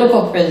other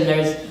political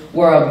prisoners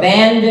were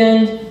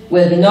abandoned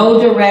with no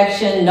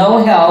direction,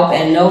 no help,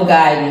 and no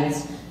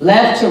guidance,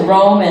 left to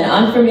roam an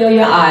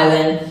unfamiliar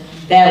island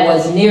that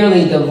was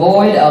nearly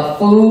devoid of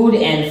food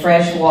and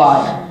fresh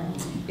water.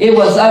 It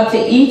was up to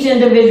each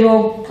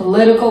individual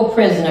political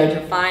prisoner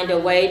to find a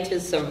way to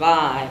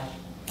survive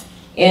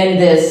in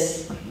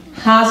this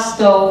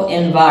hostile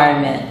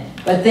environment.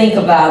 But think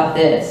about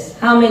this.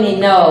 How many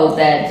know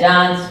that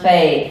John's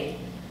faith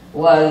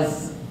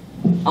was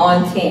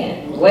on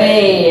 10,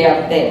 way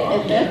up there?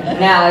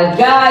 Now, if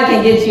God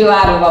can get you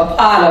out of a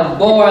pot of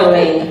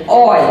boiling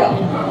oil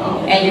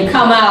and you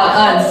come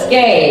out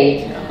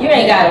unscathed, you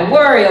ain't got to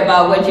worry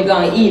about what you're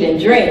going to eat and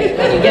drink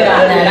when you get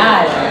on that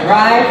island,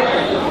 right?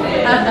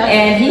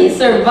 And he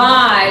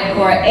survived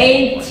for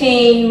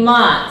 18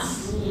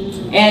 months.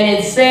 And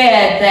it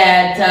said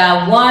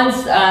that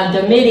once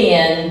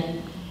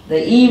Domitian,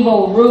 the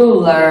evil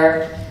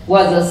ruler,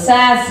 was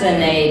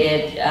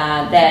assassinated,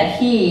 that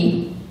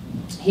he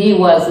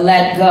was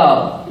let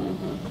go.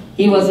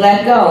 He was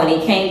let go, and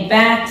he came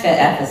back to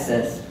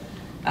Ephesus.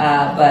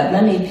 But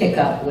let me pick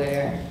up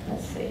where,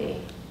 let's see.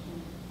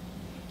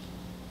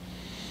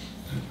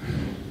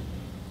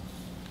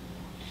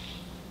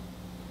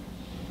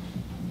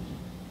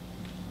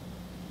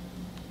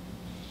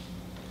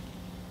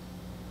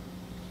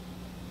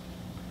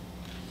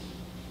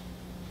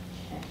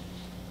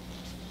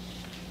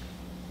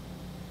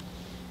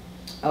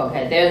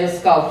 Okay, there's a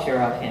sculpture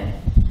of him.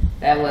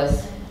 That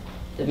was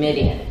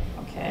Domitian.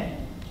 Okay.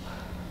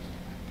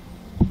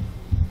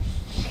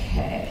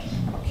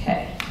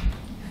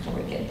 Before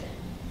we get.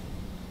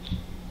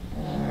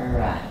 All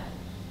right.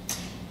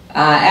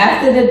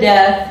 After the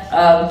death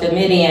of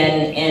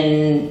Domitian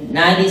in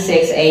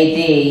 96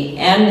 AD,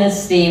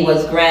 amnesty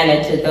was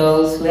granted to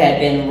those who had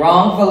been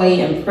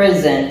wrongfully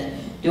imprisoned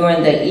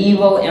during the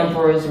evil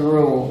emperor's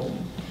rule.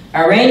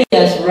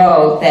 Irenaeus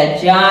wrote that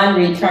John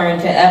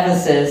returned to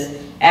Ephesus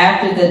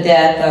after the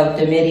death of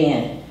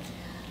Domitian.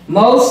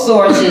 Most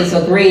sources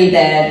agree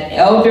that the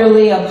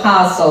elderly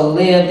apostle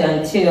lived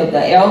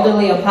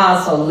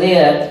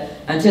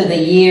until the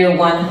year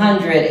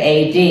 100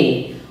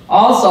 AD.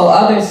 Also,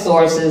 other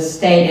sources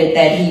stated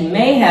that he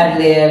may have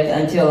lived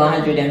until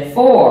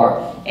 104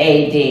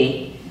 AD.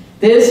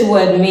 This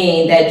would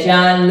mean that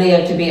John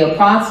lived to be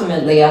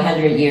approximately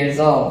 100 years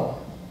old.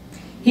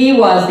 He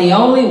was the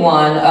only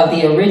one of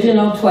the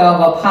original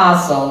 12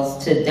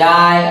 apostles to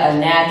die a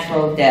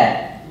natural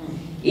death,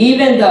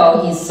 even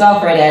though he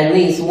suffered at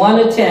least one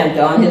attempt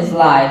on his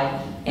life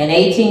in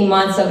 18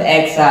 months of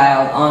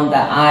exile on the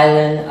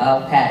island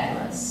of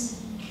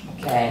Patmos.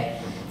 Okay,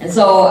 and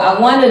so I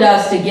wanted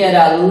us to get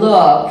a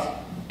look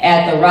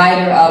at the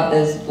writer of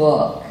this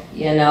book,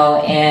 you know,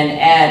 and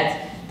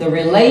at the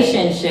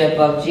relationship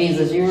of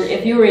Jesus.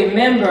 If you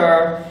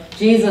remember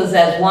Jesus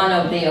as one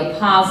of the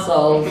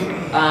apostles,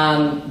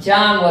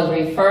 John was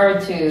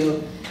referred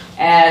to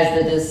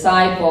as the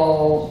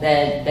disciple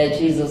that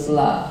Jesus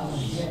loved,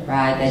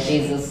 right? That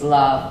Jesus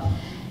loved.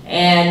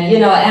 And, you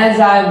know, as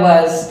I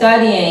was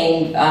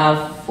studying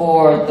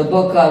for the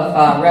book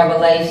of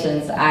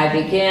Revelations, I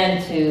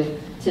began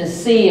to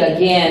see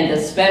again the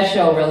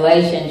special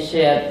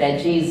relationship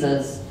that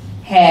Jesus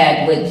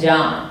had with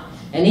John.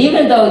 And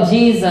even though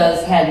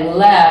Jesus had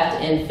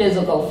left in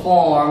physical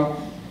form,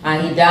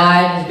 he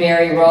died, was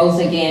buried, rose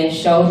again,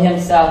 showed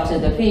himself to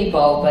the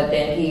people, but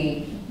then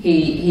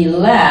he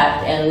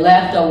left and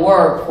left a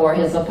work for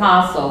his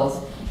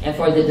apostles and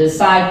for the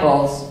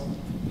disciples.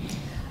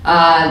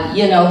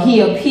 You know,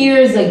 he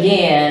appears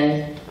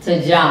again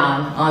to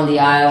John on the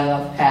island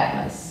of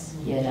Patmos,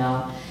 you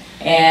know.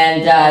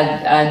 And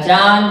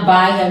John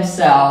by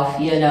himself,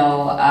 you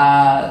know,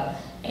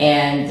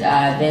 and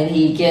then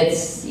he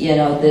gets, you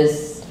know,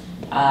 this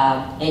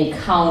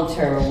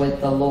encounter with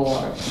the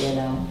Lord, you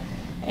know.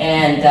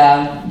 And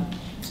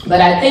but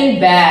I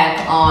think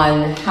back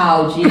on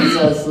how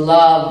Jesus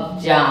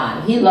loved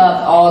John. He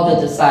loved all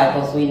the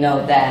disciples, we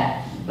know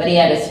that. But he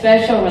had a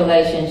special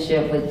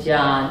relationship with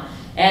John.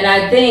 And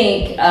I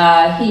think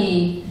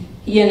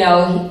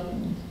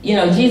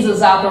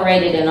Jesus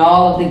operated in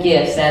all of the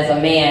gifts as a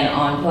man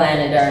on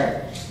planet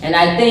Earth. And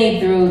I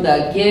think through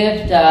the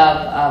gift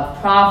of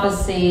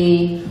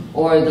prophecy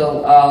or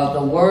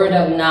the word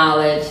of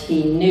knowledge,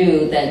 he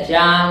knew that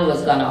John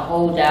was going to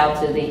hold out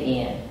to the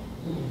end.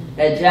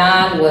 That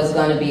John was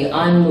going to be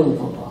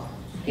unmovable,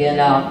 you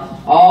know,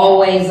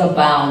 always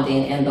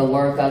abounding in the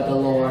work of the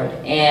Lord.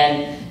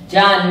 And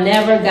John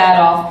never got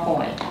off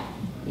point.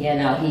 You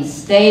know, he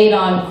stayed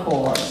on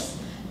course,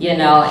 you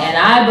know, and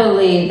I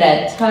believe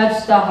that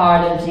touched the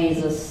heart of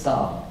Jesus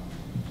so,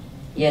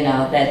 you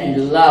know, that he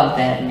loved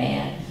that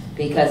man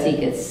because he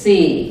could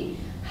see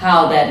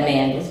how that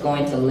man was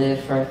going to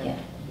live for him,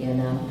 you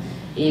know.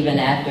 even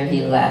after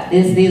he left.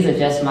 These are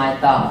just my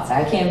thoughts.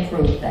 I can't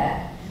prove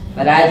that.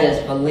 But I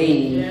just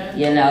believe,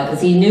 you know,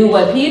 because he knew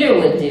what Peter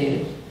would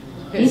do.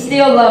 He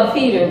still loved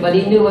Peter, but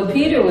he knew what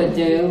Peter would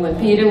do when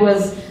Peter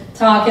was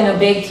talking a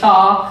big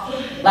talk,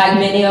 like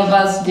many of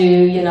us do,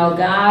 you know,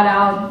 God,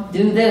 I'll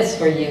do this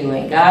for you,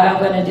 and God,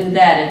 I'm going to do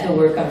that, until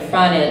we're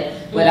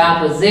confronted with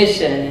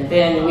opposition, and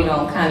then we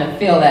don't kind of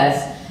feel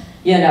as,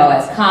 you know,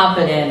 as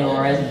confident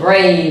or as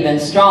brave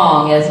and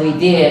strong as we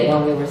did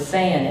when we were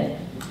saying it.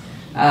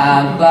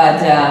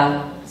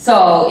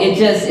 So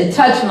it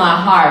touched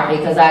my heart,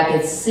 because I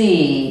could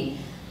see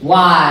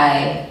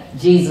why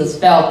Jesus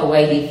felt the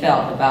way he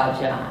felt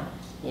about John,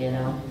 you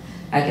know.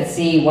 I could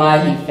see why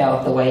he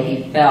felt the way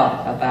he felt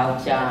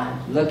about John,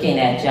 looking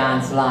at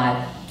John's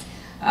life.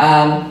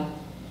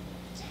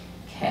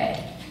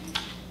 Okay.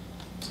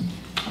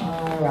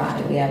 All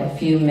right, we have a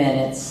few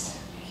minutes.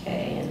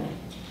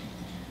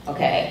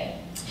 Okay.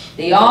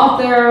 The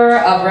author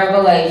of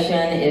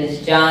Revelation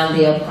is John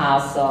the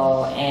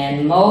Apostle,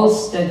 and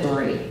most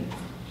agree.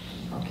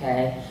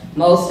 Okay,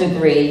 most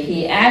agree.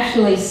 He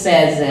actually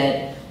says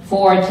it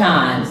 4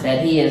 times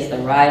that he is the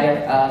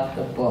writer of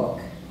the book.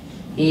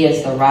 He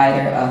is the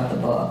writer of the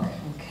book.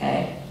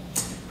 Okay.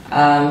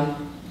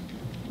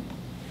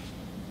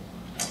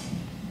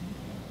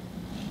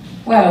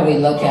 Why don't we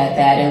look at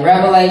that? In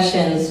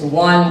Revelations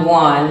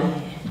 1:1,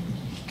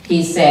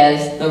 he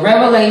says, the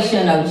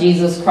revelation of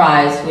Jesus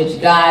Christ, which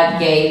God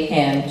gave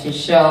him to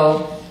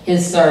show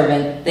his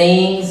servant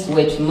things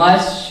which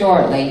must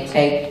shortly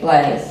take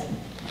place.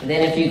 And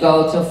then if you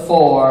go to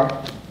 4,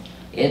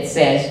 it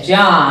says,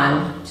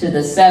 John, to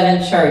the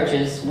 7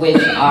 churches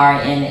which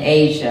are in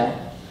Asia.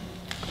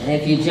 And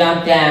if you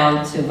jump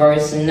down to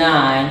verse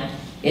 9,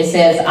 it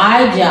says,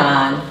 I,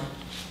 John,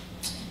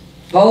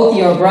 both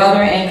your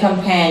brother and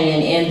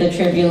companion in the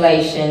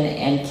tribulation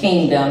and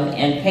kingdom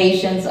and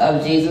patience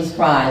of Jesus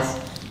Christ,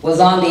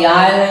 was on the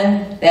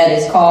island that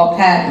is called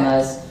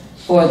Patmos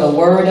for the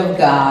word of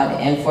God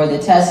and for the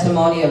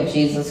testimony of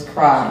Jesus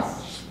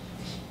Christ.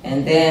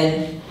 And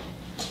then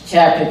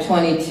chapter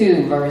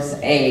 22, verse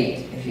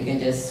 8, if you can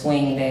just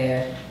swing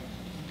there.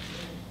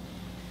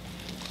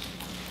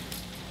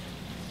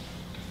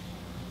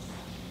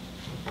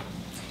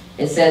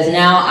 It says,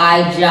 now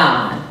I,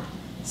 John,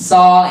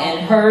 saw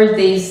and heard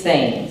these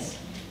things.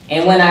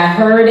 And when I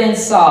heard and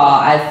saw,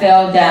 I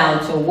fell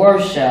down to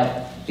worship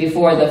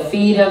before the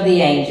feet of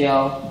the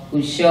angel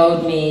who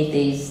showed me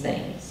these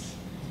things.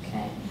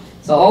 Okay.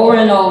 So over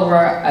and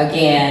over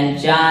again,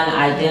 John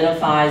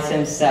identifies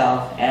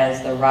himself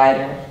as the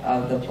writer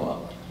of the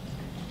book.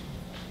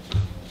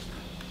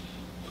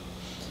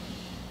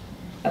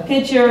 A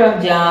picture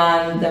of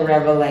John the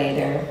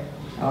Revelator.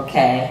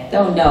 Okay,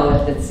 don't know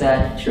if it's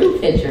a true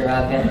picture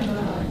of him,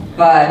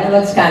 but it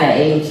looks kind of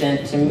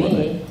ancient to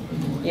me,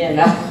 you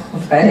know.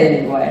 But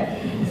anyway,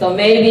 so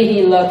maybe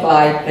he looked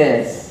like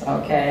this,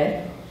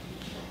 okay?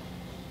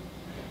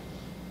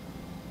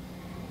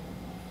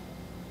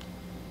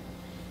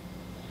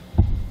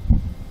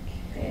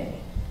 Okay,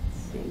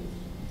 let's see.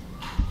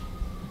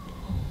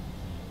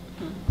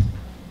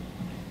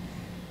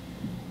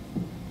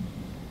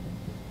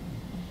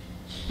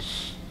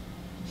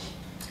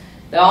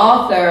 The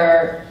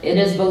author, it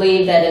is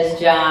believed that it's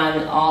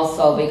John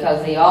also,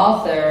 because the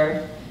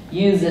author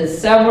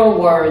uses several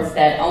words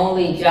that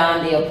only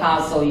John the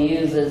Apostle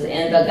uses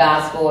in the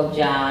Gospel of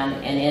John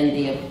and in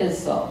the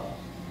epistle.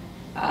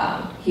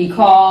 He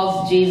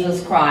calls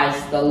Jesus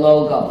Christ the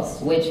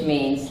Logos, which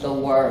means the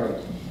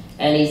Word.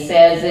 And he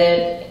says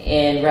it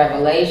in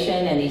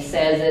Revelation, and he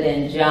says it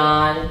in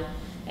John,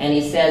 and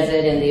he says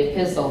it in the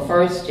epistle,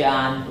 1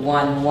 John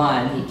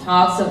 1:1. He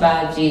talks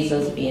about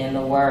Jesus being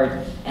the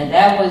Word. And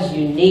that was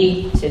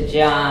unique to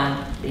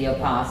John the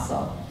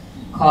Apostle,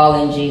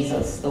 calling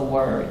Jesus the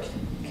Word.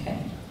 Okay.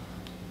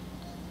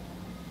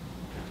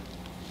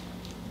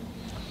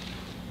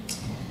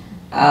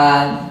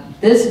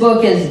 This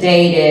book is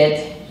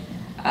dated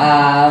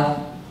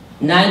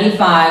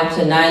 95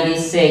 to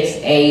 96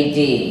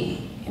 AD,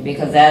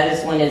 because that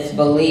is when it's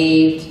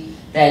believed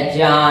that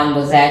John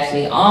was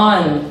actually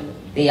on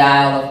the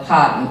Isle of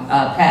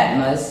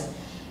Patmos,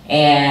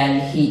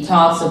 and he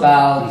talks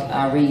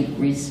about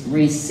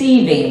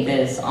receiving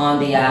this on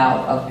the Isle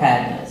of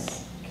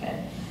Patmos.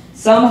 Okay.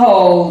 Some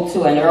hold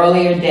to an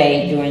earlier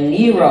date during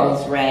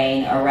Nero's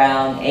reign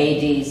around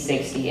AD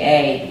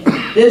 68.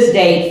 This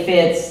date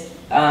fits,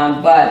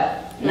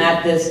 but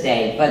not this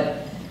date,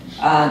 but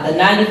the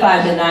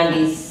 95 to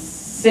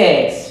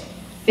 96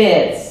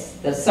 fits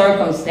the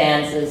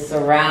circumstances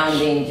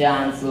surrounding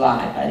John's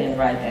life. I didn't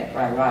write that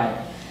quite right.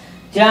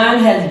 John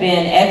has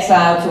been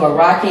exiled to a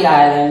rocky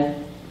island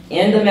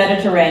in the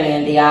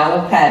Mediterranean, the Isle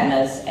of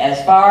Patmos.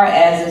 As far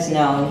as is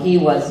known, he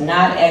was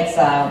not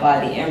exiled by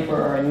the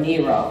Emperor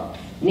Nero.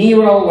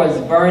 Nero was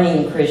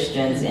burning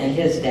Christians in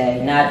his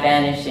day, not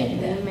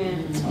banishing them.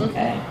 Amen.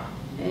 Okay.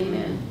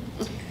 Amen.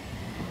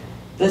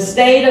 The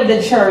state of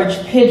the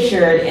church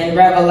pictured in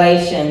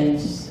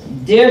Revelations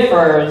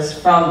differs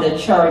from the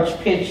church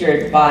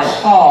pictured by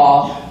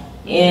Paul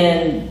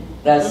in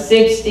the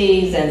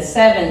 60s and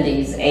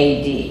 70s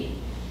AD.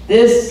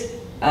 this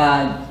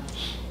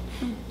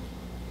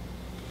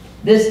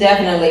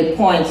definitely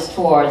points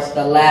towards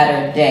the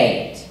latter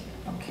date.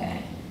 Okay.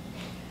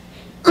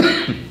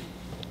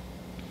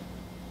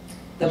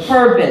 The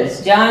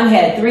purpose. John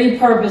had 3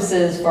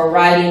 purposes for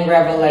writing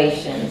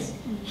Revelations.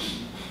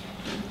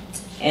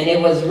 And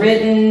it was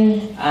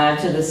written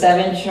to the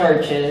 7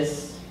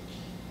 churches: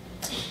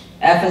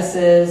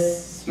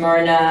 Ephesus,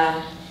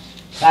 Smyrna,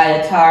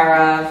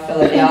 Thyatira,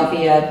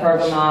 Philadelphia,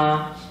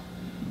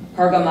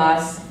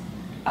 Pergamos,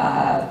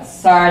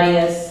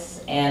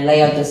 Sardis, and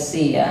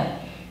Laodicea.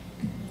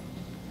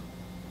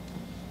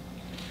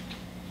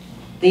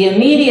 The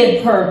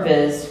immediate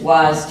purpose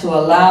was to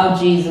allow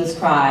Jesus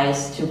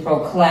Christ to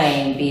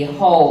proclaim,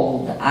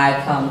 "Behold, I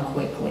come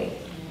quickly."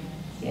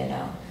 You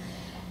know.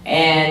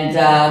 And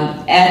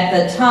at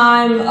the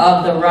time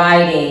of the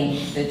writing,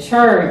 the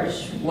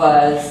church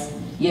was,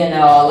 you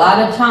know, a lot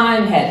of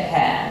time had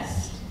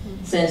passed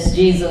since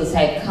Jesus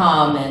had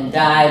come and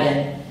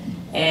died.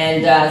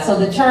 And so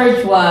the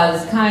church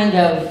was kind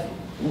of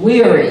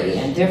weary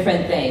and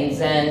different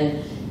things.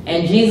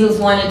 And Jesus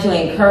wanted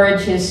to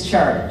encourage his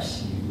church.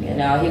 You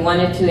know, he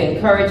wanted to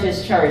encourage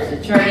his church,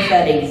 the church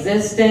that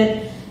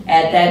existed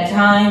at that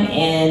time.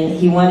 And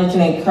he wanted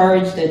to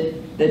encourage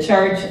the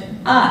church,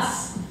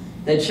 us,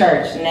 the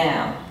church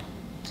now.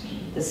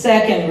 The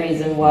second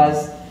reason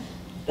was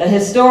the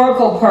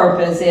historical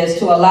purpose is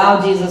to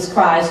allow Jesus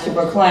Christ to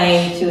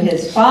proclaim to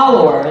his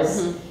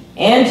followers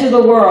and to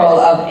the world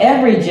of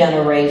every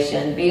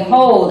generation,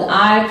 "Behold,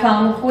 I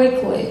come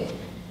quickly.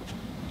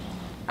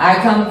 I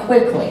come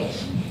quickly."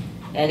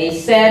 And he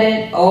said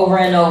it over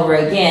and over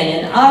again.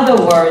 In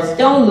other words,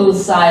 don't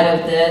lose sight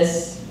of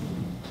this.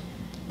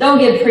 Don't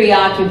get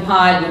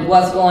preoccupied with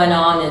what's going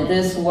on in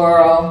this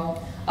world,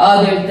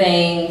 other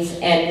things,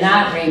 and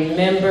not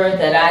remember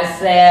that I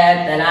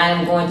said that I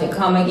am going to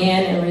come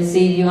again and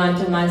receive you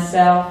unto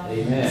myself.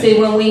 Amen. See,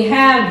 when we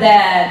have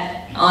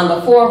that on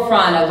the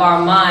forefront of our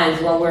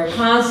minds, when we're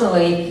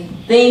constantly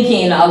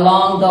thinking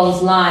along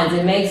those lines,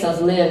 it makes us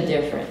live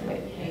differently.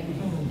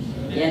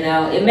 You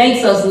know, it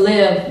makes us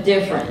live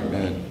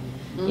differently.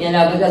 You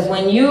know, because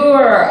when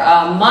you're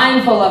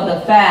mindful of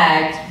the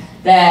fact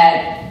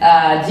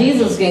that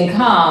Jesus can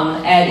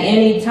come at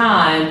any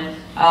time,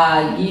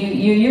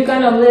 you're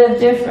going to live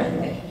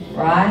differently,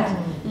 right?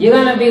 You're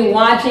going to be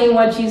watching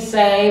what you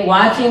say,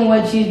 watching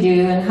what you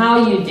do and how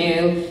you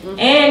do,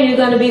 and you're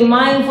going to be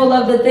mindful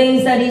of the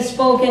things that he's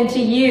spoken to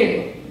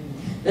you.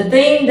 The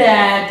thing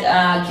that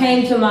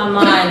came to my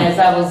mind as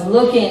I was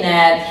looking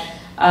at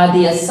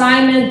the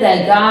assignment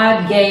that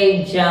God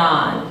gave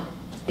John,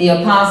 the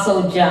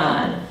Apostle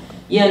John,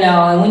 you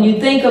know, and when you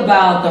think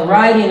about the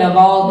writing of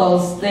all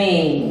those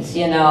things,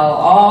 you know,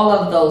 all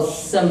of those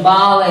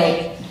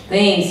symbolic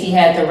things he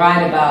had to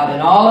write about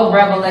and all of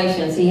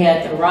Revelations he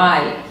had to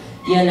write,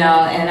 you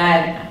know, and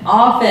I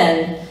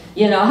often,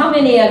 you know, how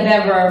many have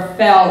ever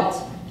felt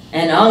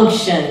an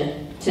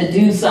unction to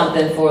do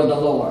something for the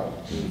Lord?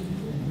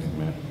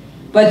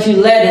 But you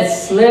let it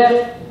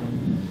slip,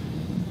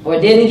 or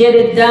didn't get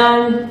it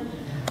done,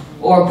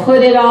 or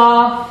put it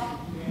off,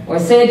 or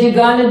said you're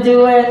going to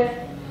do it,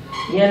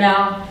 you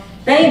know.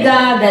 Thank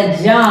God that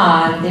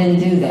John didn't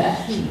do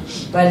that.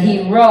 But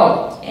he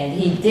wrote and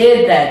he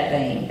did that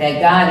thing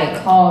that God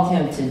had called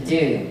him to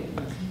do.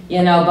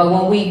 You know, but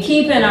when we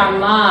keep in our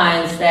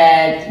minds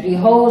that,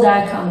 "Behold,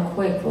 I come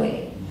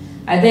quickly,"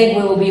 I think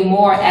we will be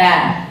more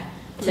apt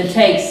to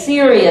take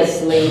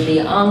seriously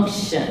the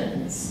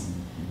unctions,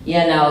 you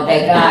know,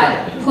 that God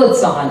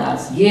puts on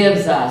us,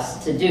 gives us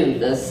to do,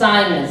 the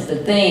assignments, the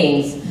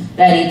things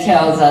that he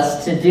tells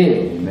us to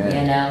do. Amen.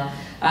 You know.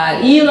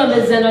 Elim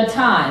is in a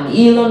time.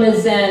 Elim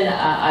is in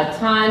a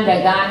time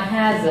that God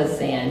has us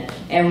in.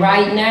 And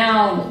right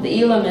now,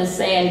 the Elim is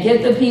saying,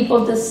 get the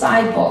people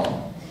discipled.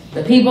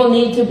 The people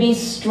need to be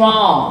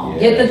strong.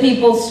 Yes. Get the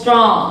people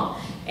strong.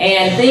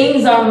 And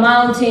things are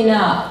mounting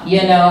up,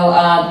 you know,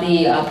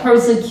 the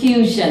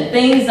persecution.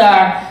 Things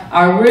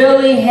are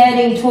really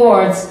heading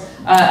towards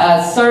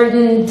a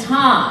certain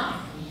time,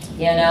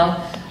 you know,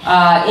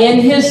 in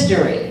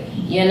history,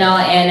 you know,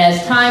 and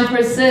as time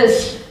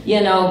persists, you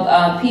know,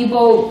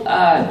 people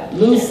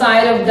lose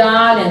sight of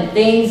God and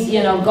things,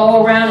 you know,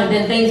 go around and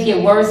then things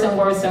get worse and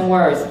worse and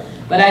worse.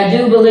 But I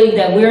do believe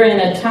that we're in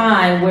a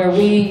time where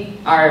we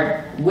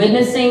are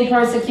witnessing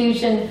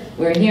persecution,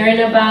 we're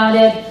hearing about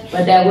it,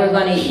 but that we're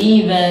going to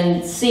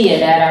even see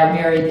it at our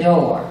very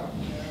door.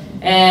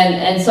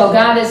 And so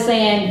God is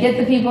saying, get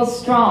the people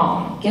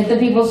strong. Get the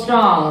people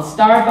strong.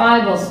 Start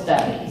Bible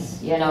studies.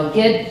 You know,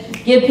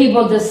 get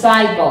people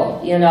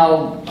discipled, you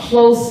know,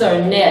 closer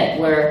knit,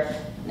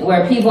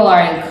 where people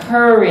are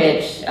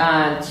encouraged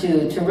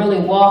to really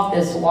walk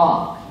this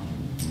walk,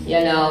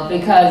 you know,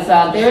 because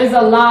there is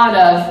a lot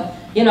of,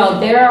 you know,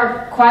 there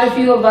are quite a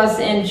few of us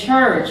in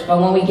church,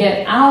 but when we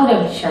get out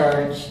of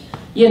church,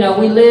 you know,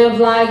 we live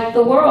like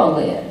the world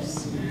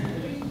lives.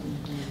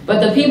 But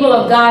the people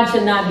of God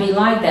should not be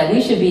like that.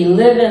 We should be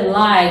living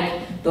like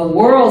the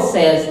world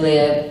says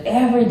live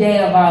every day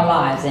of our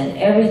lives and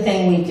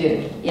everything we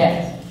do.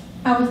 Yes?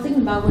 I was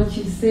thinking about what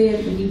you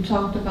said when you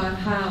talked about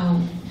how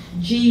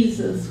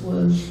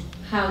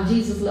how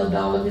Jesus loved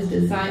all of his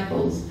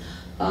disciples,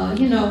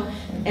 you know,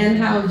 and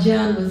how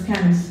John was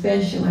kind of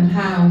special, and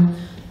how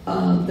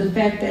the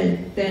fact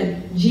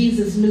that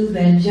Jesus knew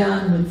that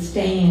John would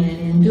stand and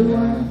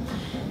endure.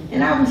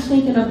 And I was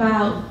thinking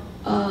about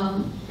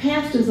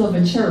pastors of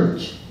a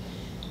church.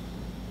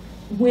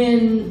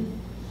 When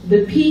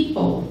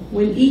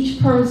each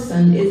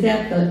person is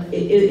at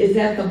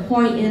the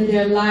point in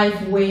their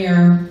life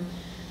where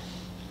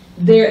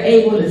they're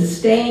able to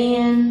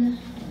stand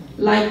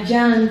like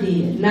John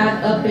did,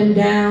 not up and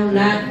down,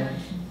 not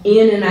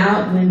in and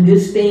out. When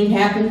this thing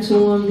happened to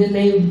them, then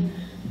they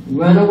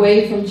run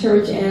away from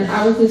church. And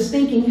I was just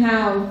thinking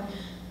how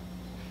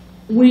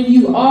when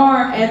you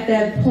are at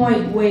that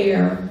point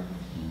where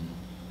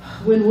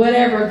when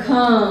whatever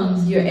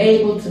comes, you're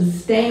able to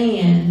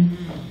stand,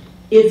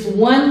 it's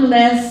one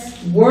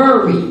less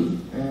worry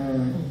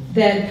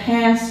that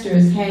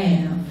pastors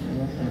have.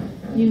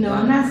 You know,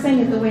 I'm not saying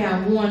it the way I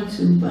want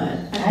to, but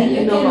I think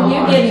you know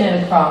you're getting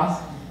it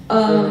across.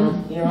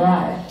 You're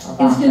right.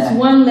 It's just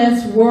one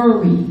less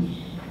worry.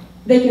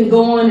 They can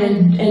go on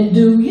and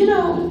do, you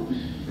know,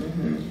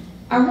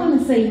 I want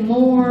to say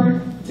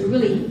more to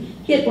really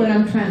hit what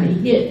I'm trying to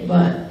hit,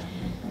 but,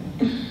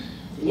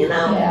 you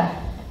know.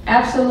 Yeah,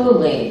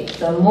 absolutely.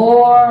 The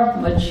more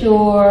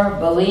mature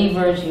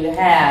believers you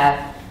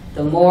have,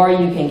 the more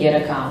you can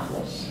get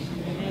accomplished.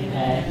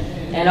 Okay?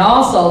 And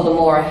also the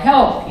more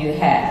help you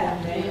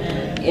have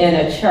in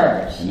a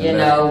church, you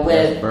know,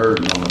 with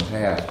burden on the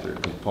pastor,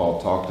 as Paul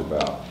talked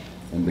about,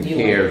 and the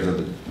cares of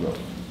the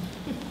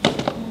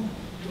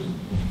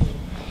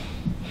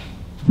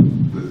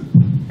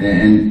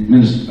And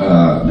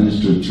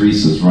Minister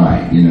Teresa's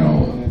right. You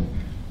know,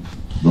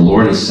 the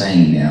Lord is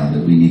saying now that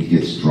we need to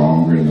get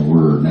stronger in the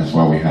Word, and that's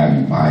why we're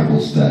having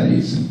Bible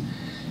studies and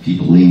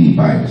people leading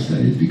Bible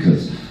studies,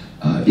 because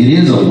it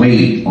is a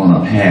weight on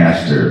a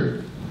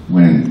pastor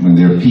when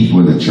there are people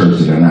in the church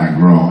that are not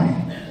growing.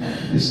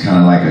 It's kind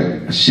of like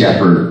a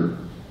shepherd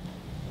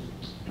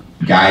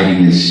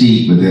guiding his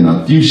sheep, but then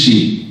a few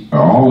sheep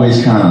are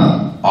always kind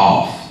of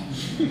off.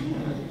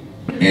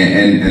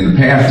 And the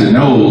pastor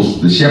knows,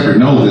 the shepherd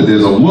knows that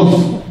there's a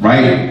wolf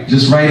right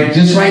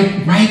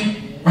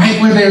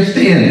where they're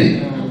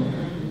standing.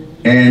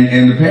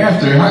 And the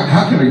pastor,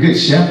 how can a good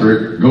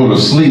shepherd go to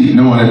sleep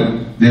knowing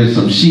that there's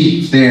some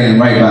sheep standing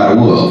right by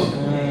the wolf?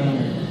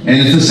 And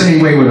it's the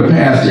same way with a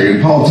pastor.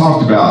 And Paul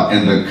talked about,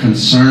 and the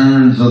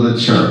concerns of the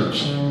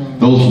church.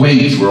 Those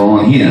weights were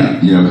on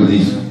him, you know, because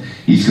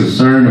he's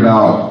concerned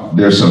about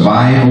their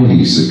survival.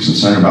 He's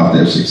concerned about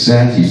their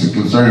success. He's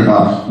concerned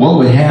about what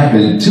would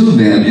happen to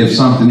them if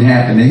something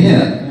happened to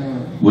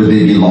him. Would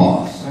they be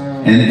lost?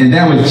 And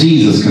that was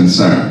Jesus'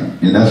 concern.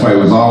 And that's why he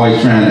was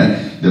always trying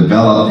to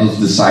develop his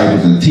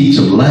disciples and teach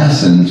them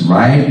lessons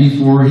right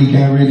before he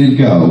got ready to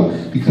go.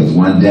 Because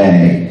one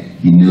day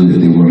he knew that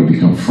they were going to be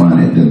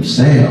confronted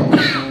themselves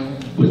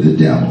with the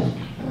devil.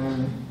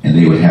 And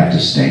they would have to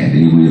stand.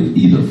 They would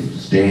either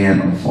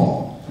stand or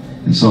fall.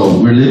 And so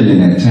we're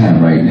living in that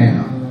time right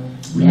now.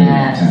 We're living in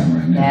that time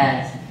right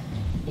now.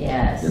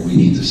 Yes. That we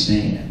need to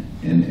stand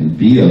and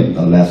be a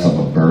less of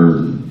a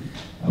burden,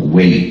 a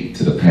weight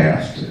to the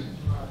pastor.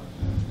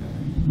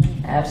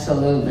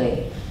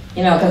 Absolutely.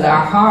 You know, because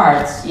our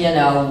hearts, you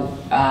know,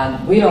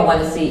 we don't want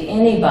to see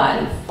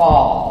anybody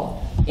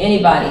fall,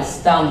 anybody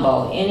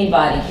stumble,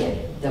 anybody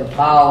get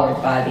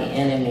devoured by the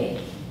enemy,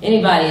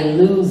 anybody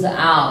lose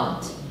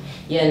out,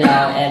 you know,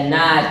 and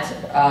not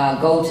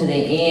go to the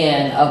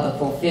end of the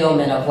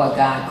fulfillment of what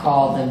God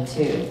called them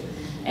to.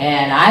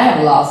 And I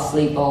have lost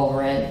sleep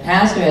over it.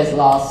 Pastor has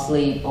lost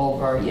sleep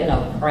over, you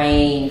know,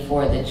 praying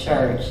for the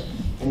church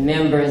and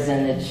members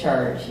in the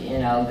church. You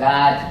know,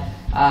 God,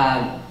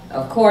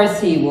 of course,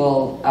 he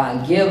will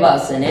give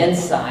us an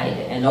insight,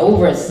 an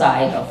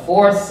oversight, a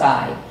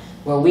foresight,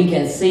 where we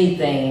can see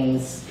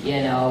things,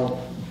 you know,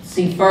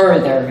 see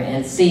further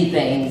and see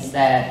things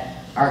that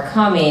are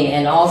coming,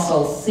 and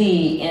also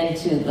see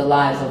into the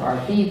lives of our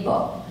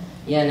people.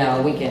 You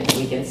know, we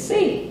can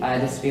see by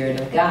the Spirit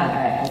of God.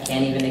 I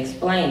can't even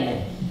explain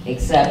it,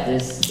 except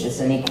it's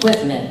an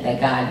equipment that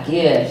God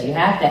gives. You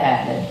have to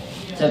have it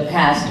to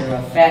pastor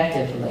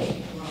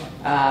effectively.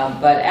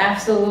 But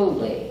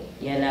absolutely,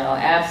 you know,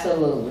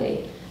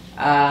 absolutely.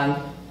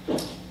 I'm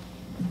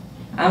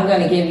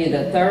going to give you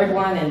the third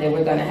one, and then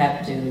we're going to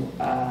have to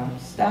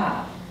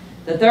stop.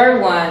 The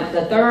third one,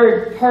 the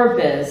third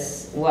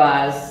purpose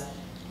was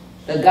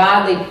the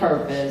godly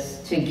purpose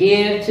to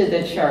give to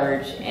the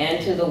church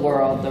and to the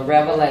world the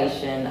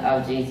revelation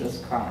of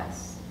Jesus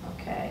Christ.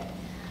 Okay.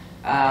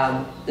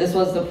 This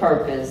was the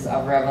purpose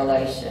of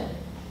revelation.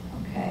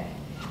 Okay.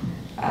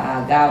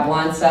 God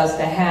wants us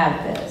to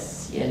have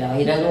this. You know,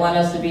 he doesn't want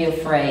us to be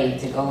afraid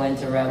to go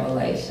into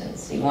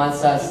revelations. He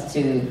wants us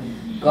to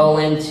go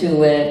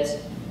into it,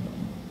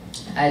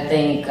 I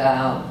think,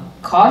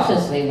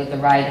 cautiously with the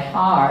right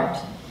heart,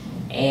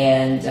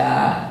 and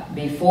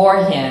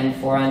before him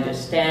for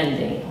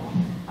understanding.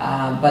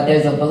 But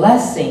there's a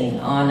blessing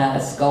on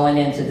us going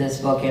into this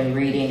book and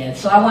reading it.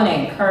 So I want to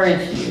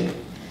encourage you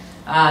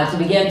to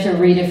begin to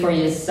read it for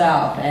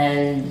yourself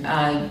and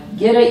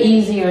get an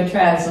easier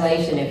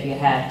translation if you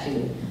have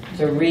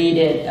to read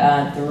it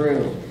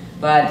through.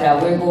 But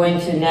we're going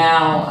to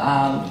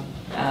now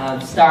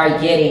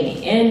start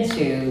getting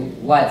into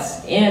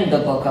what's in the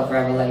book of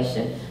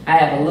Revelation. I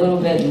have a little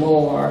bit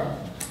more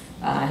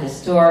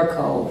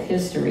historical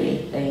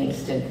history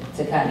things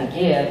to kind of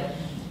give,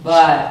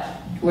 but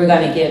we're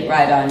going to get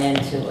right on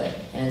into it.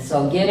 And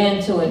so get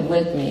into it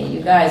with me.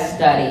 You guys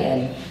study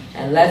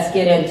and let's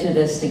get into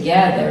this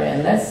together,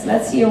 and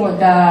let's hear what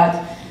God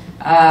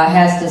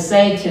has to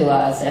say to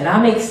us. And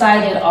I'm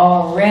excited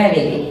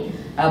already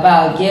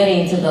about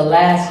getting to the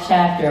last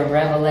chapter of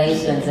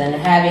Revelations and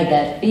having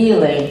that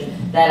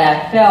feeling that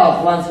I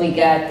felt once we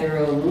got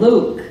through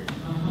Luke.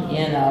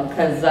 You know,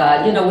 because,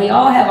 we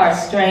all have our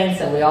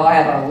strengths and we all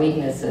have our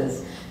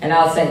weaknesses. And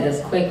I'll say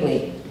this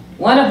quickly.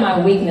 One of my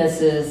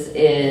weaknesses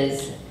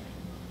is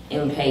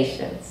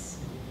impatience.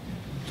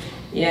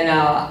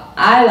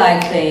 I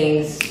like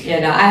things,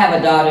 I have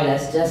a daughter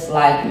that's just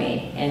like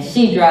me, and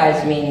she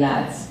drives me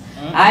nuts.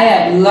 I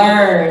have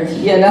learned,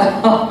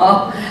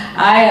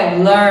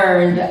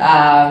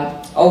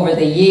 over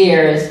the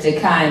years to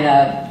kind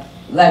of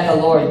let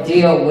the Lord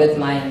deal with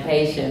my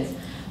impatience.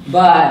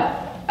 But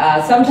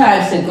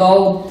sometimes to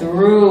go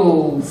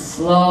through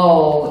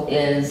slow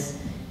is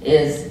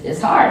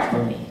hard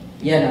for me.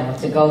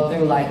 To go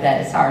through like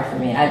that is hard for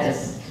me.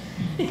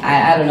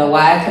 I don't know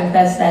why I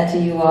confess that to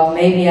you all.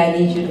 Maybe I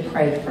need you to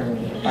pray for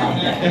me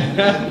about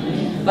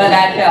that. But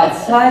I felt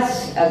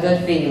such a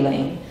good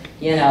feeling,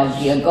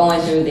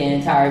 going through the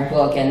entire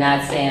book and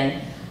not saying,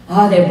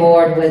 oh, they're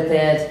bored with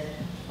it.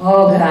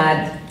 Oh,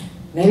 God,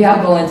 maybe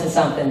I'll go into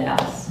something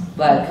else.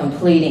 But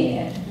completing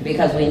it,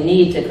 because we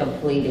need to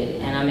complete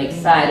it. And I'm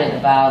excited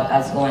about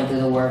us going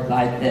through the work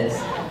like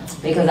this,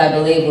 because I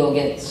believe we'll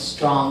get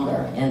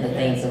stronger in the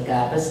things of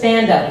God. But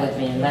stand up with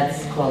me and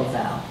let's close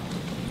out.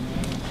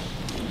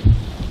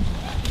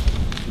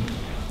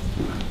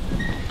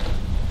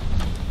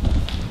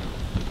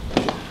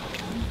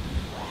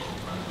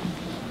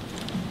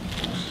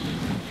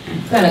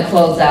 I'm going to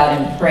close out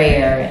in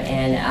prayer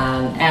and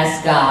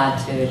ask God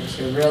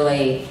to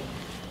really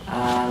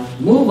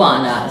move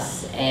on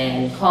us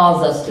and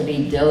cause us to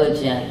be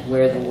diligent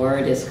where the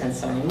word is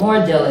concerned,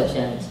 more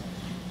diligent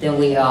than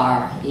we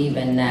are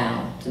even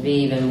now, to be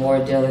even more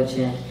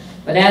diligent.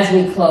 But as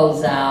we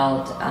close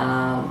out,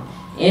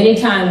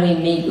 anytime we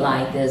meet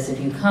like this, if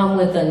you come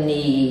with a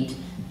need,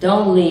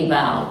 don't leave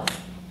out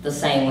the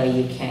same way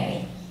you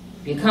came.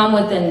 If you come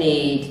with a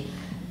need,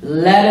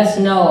 let us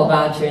know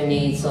about your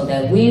needs so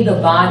that we, the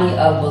body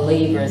of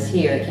believers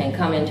here, can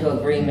come into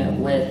agreement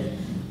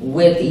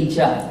with each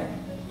other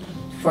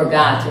for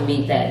God to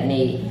meet that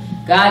need.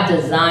 God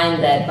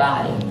designed that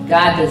body.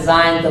 God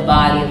designed the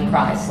body of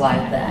Christ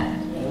like that.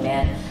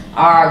 Amen.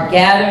 Our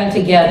gathering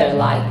together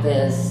like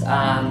this,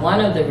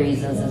 one of the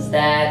reasons is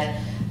that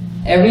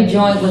every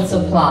joint would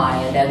supply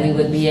and that we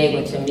would be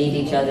able to meet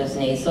each other's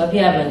needs. So if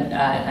you have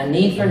a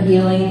need for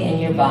healing in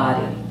your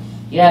body,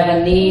 you have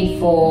a need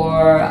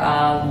for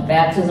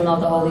baptism of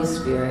the Holy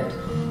Spirit,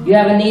 you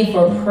have a need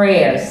for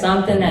prayer,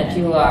 something that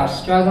you are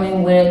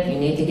struggling with, you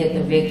need to get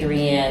the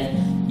victory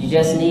in, you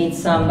just need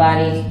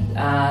somebody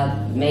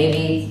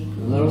maybe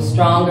a little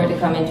stronger to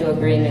come into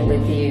agreement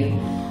with you.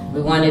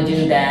 We want to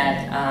do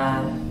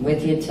that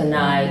with you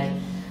tonight.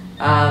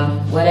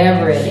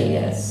 Whatever it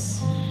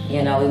is,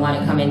 we want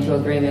to come into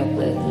agreement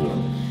with you.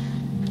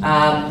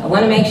 I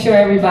want to make sure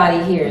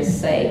everybody here is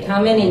saved.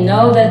 How many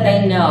know that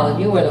they know if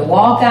you were to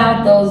walk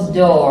out those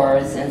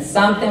doors and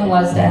something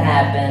was to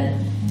happen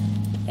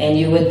and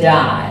you would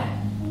die,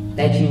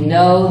 that you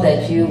know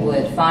that you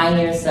would find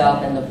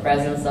yourself in the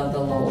presence of the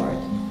Lord,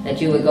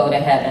 that you would go to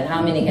heaven?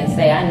 How many can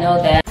say, I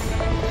know that?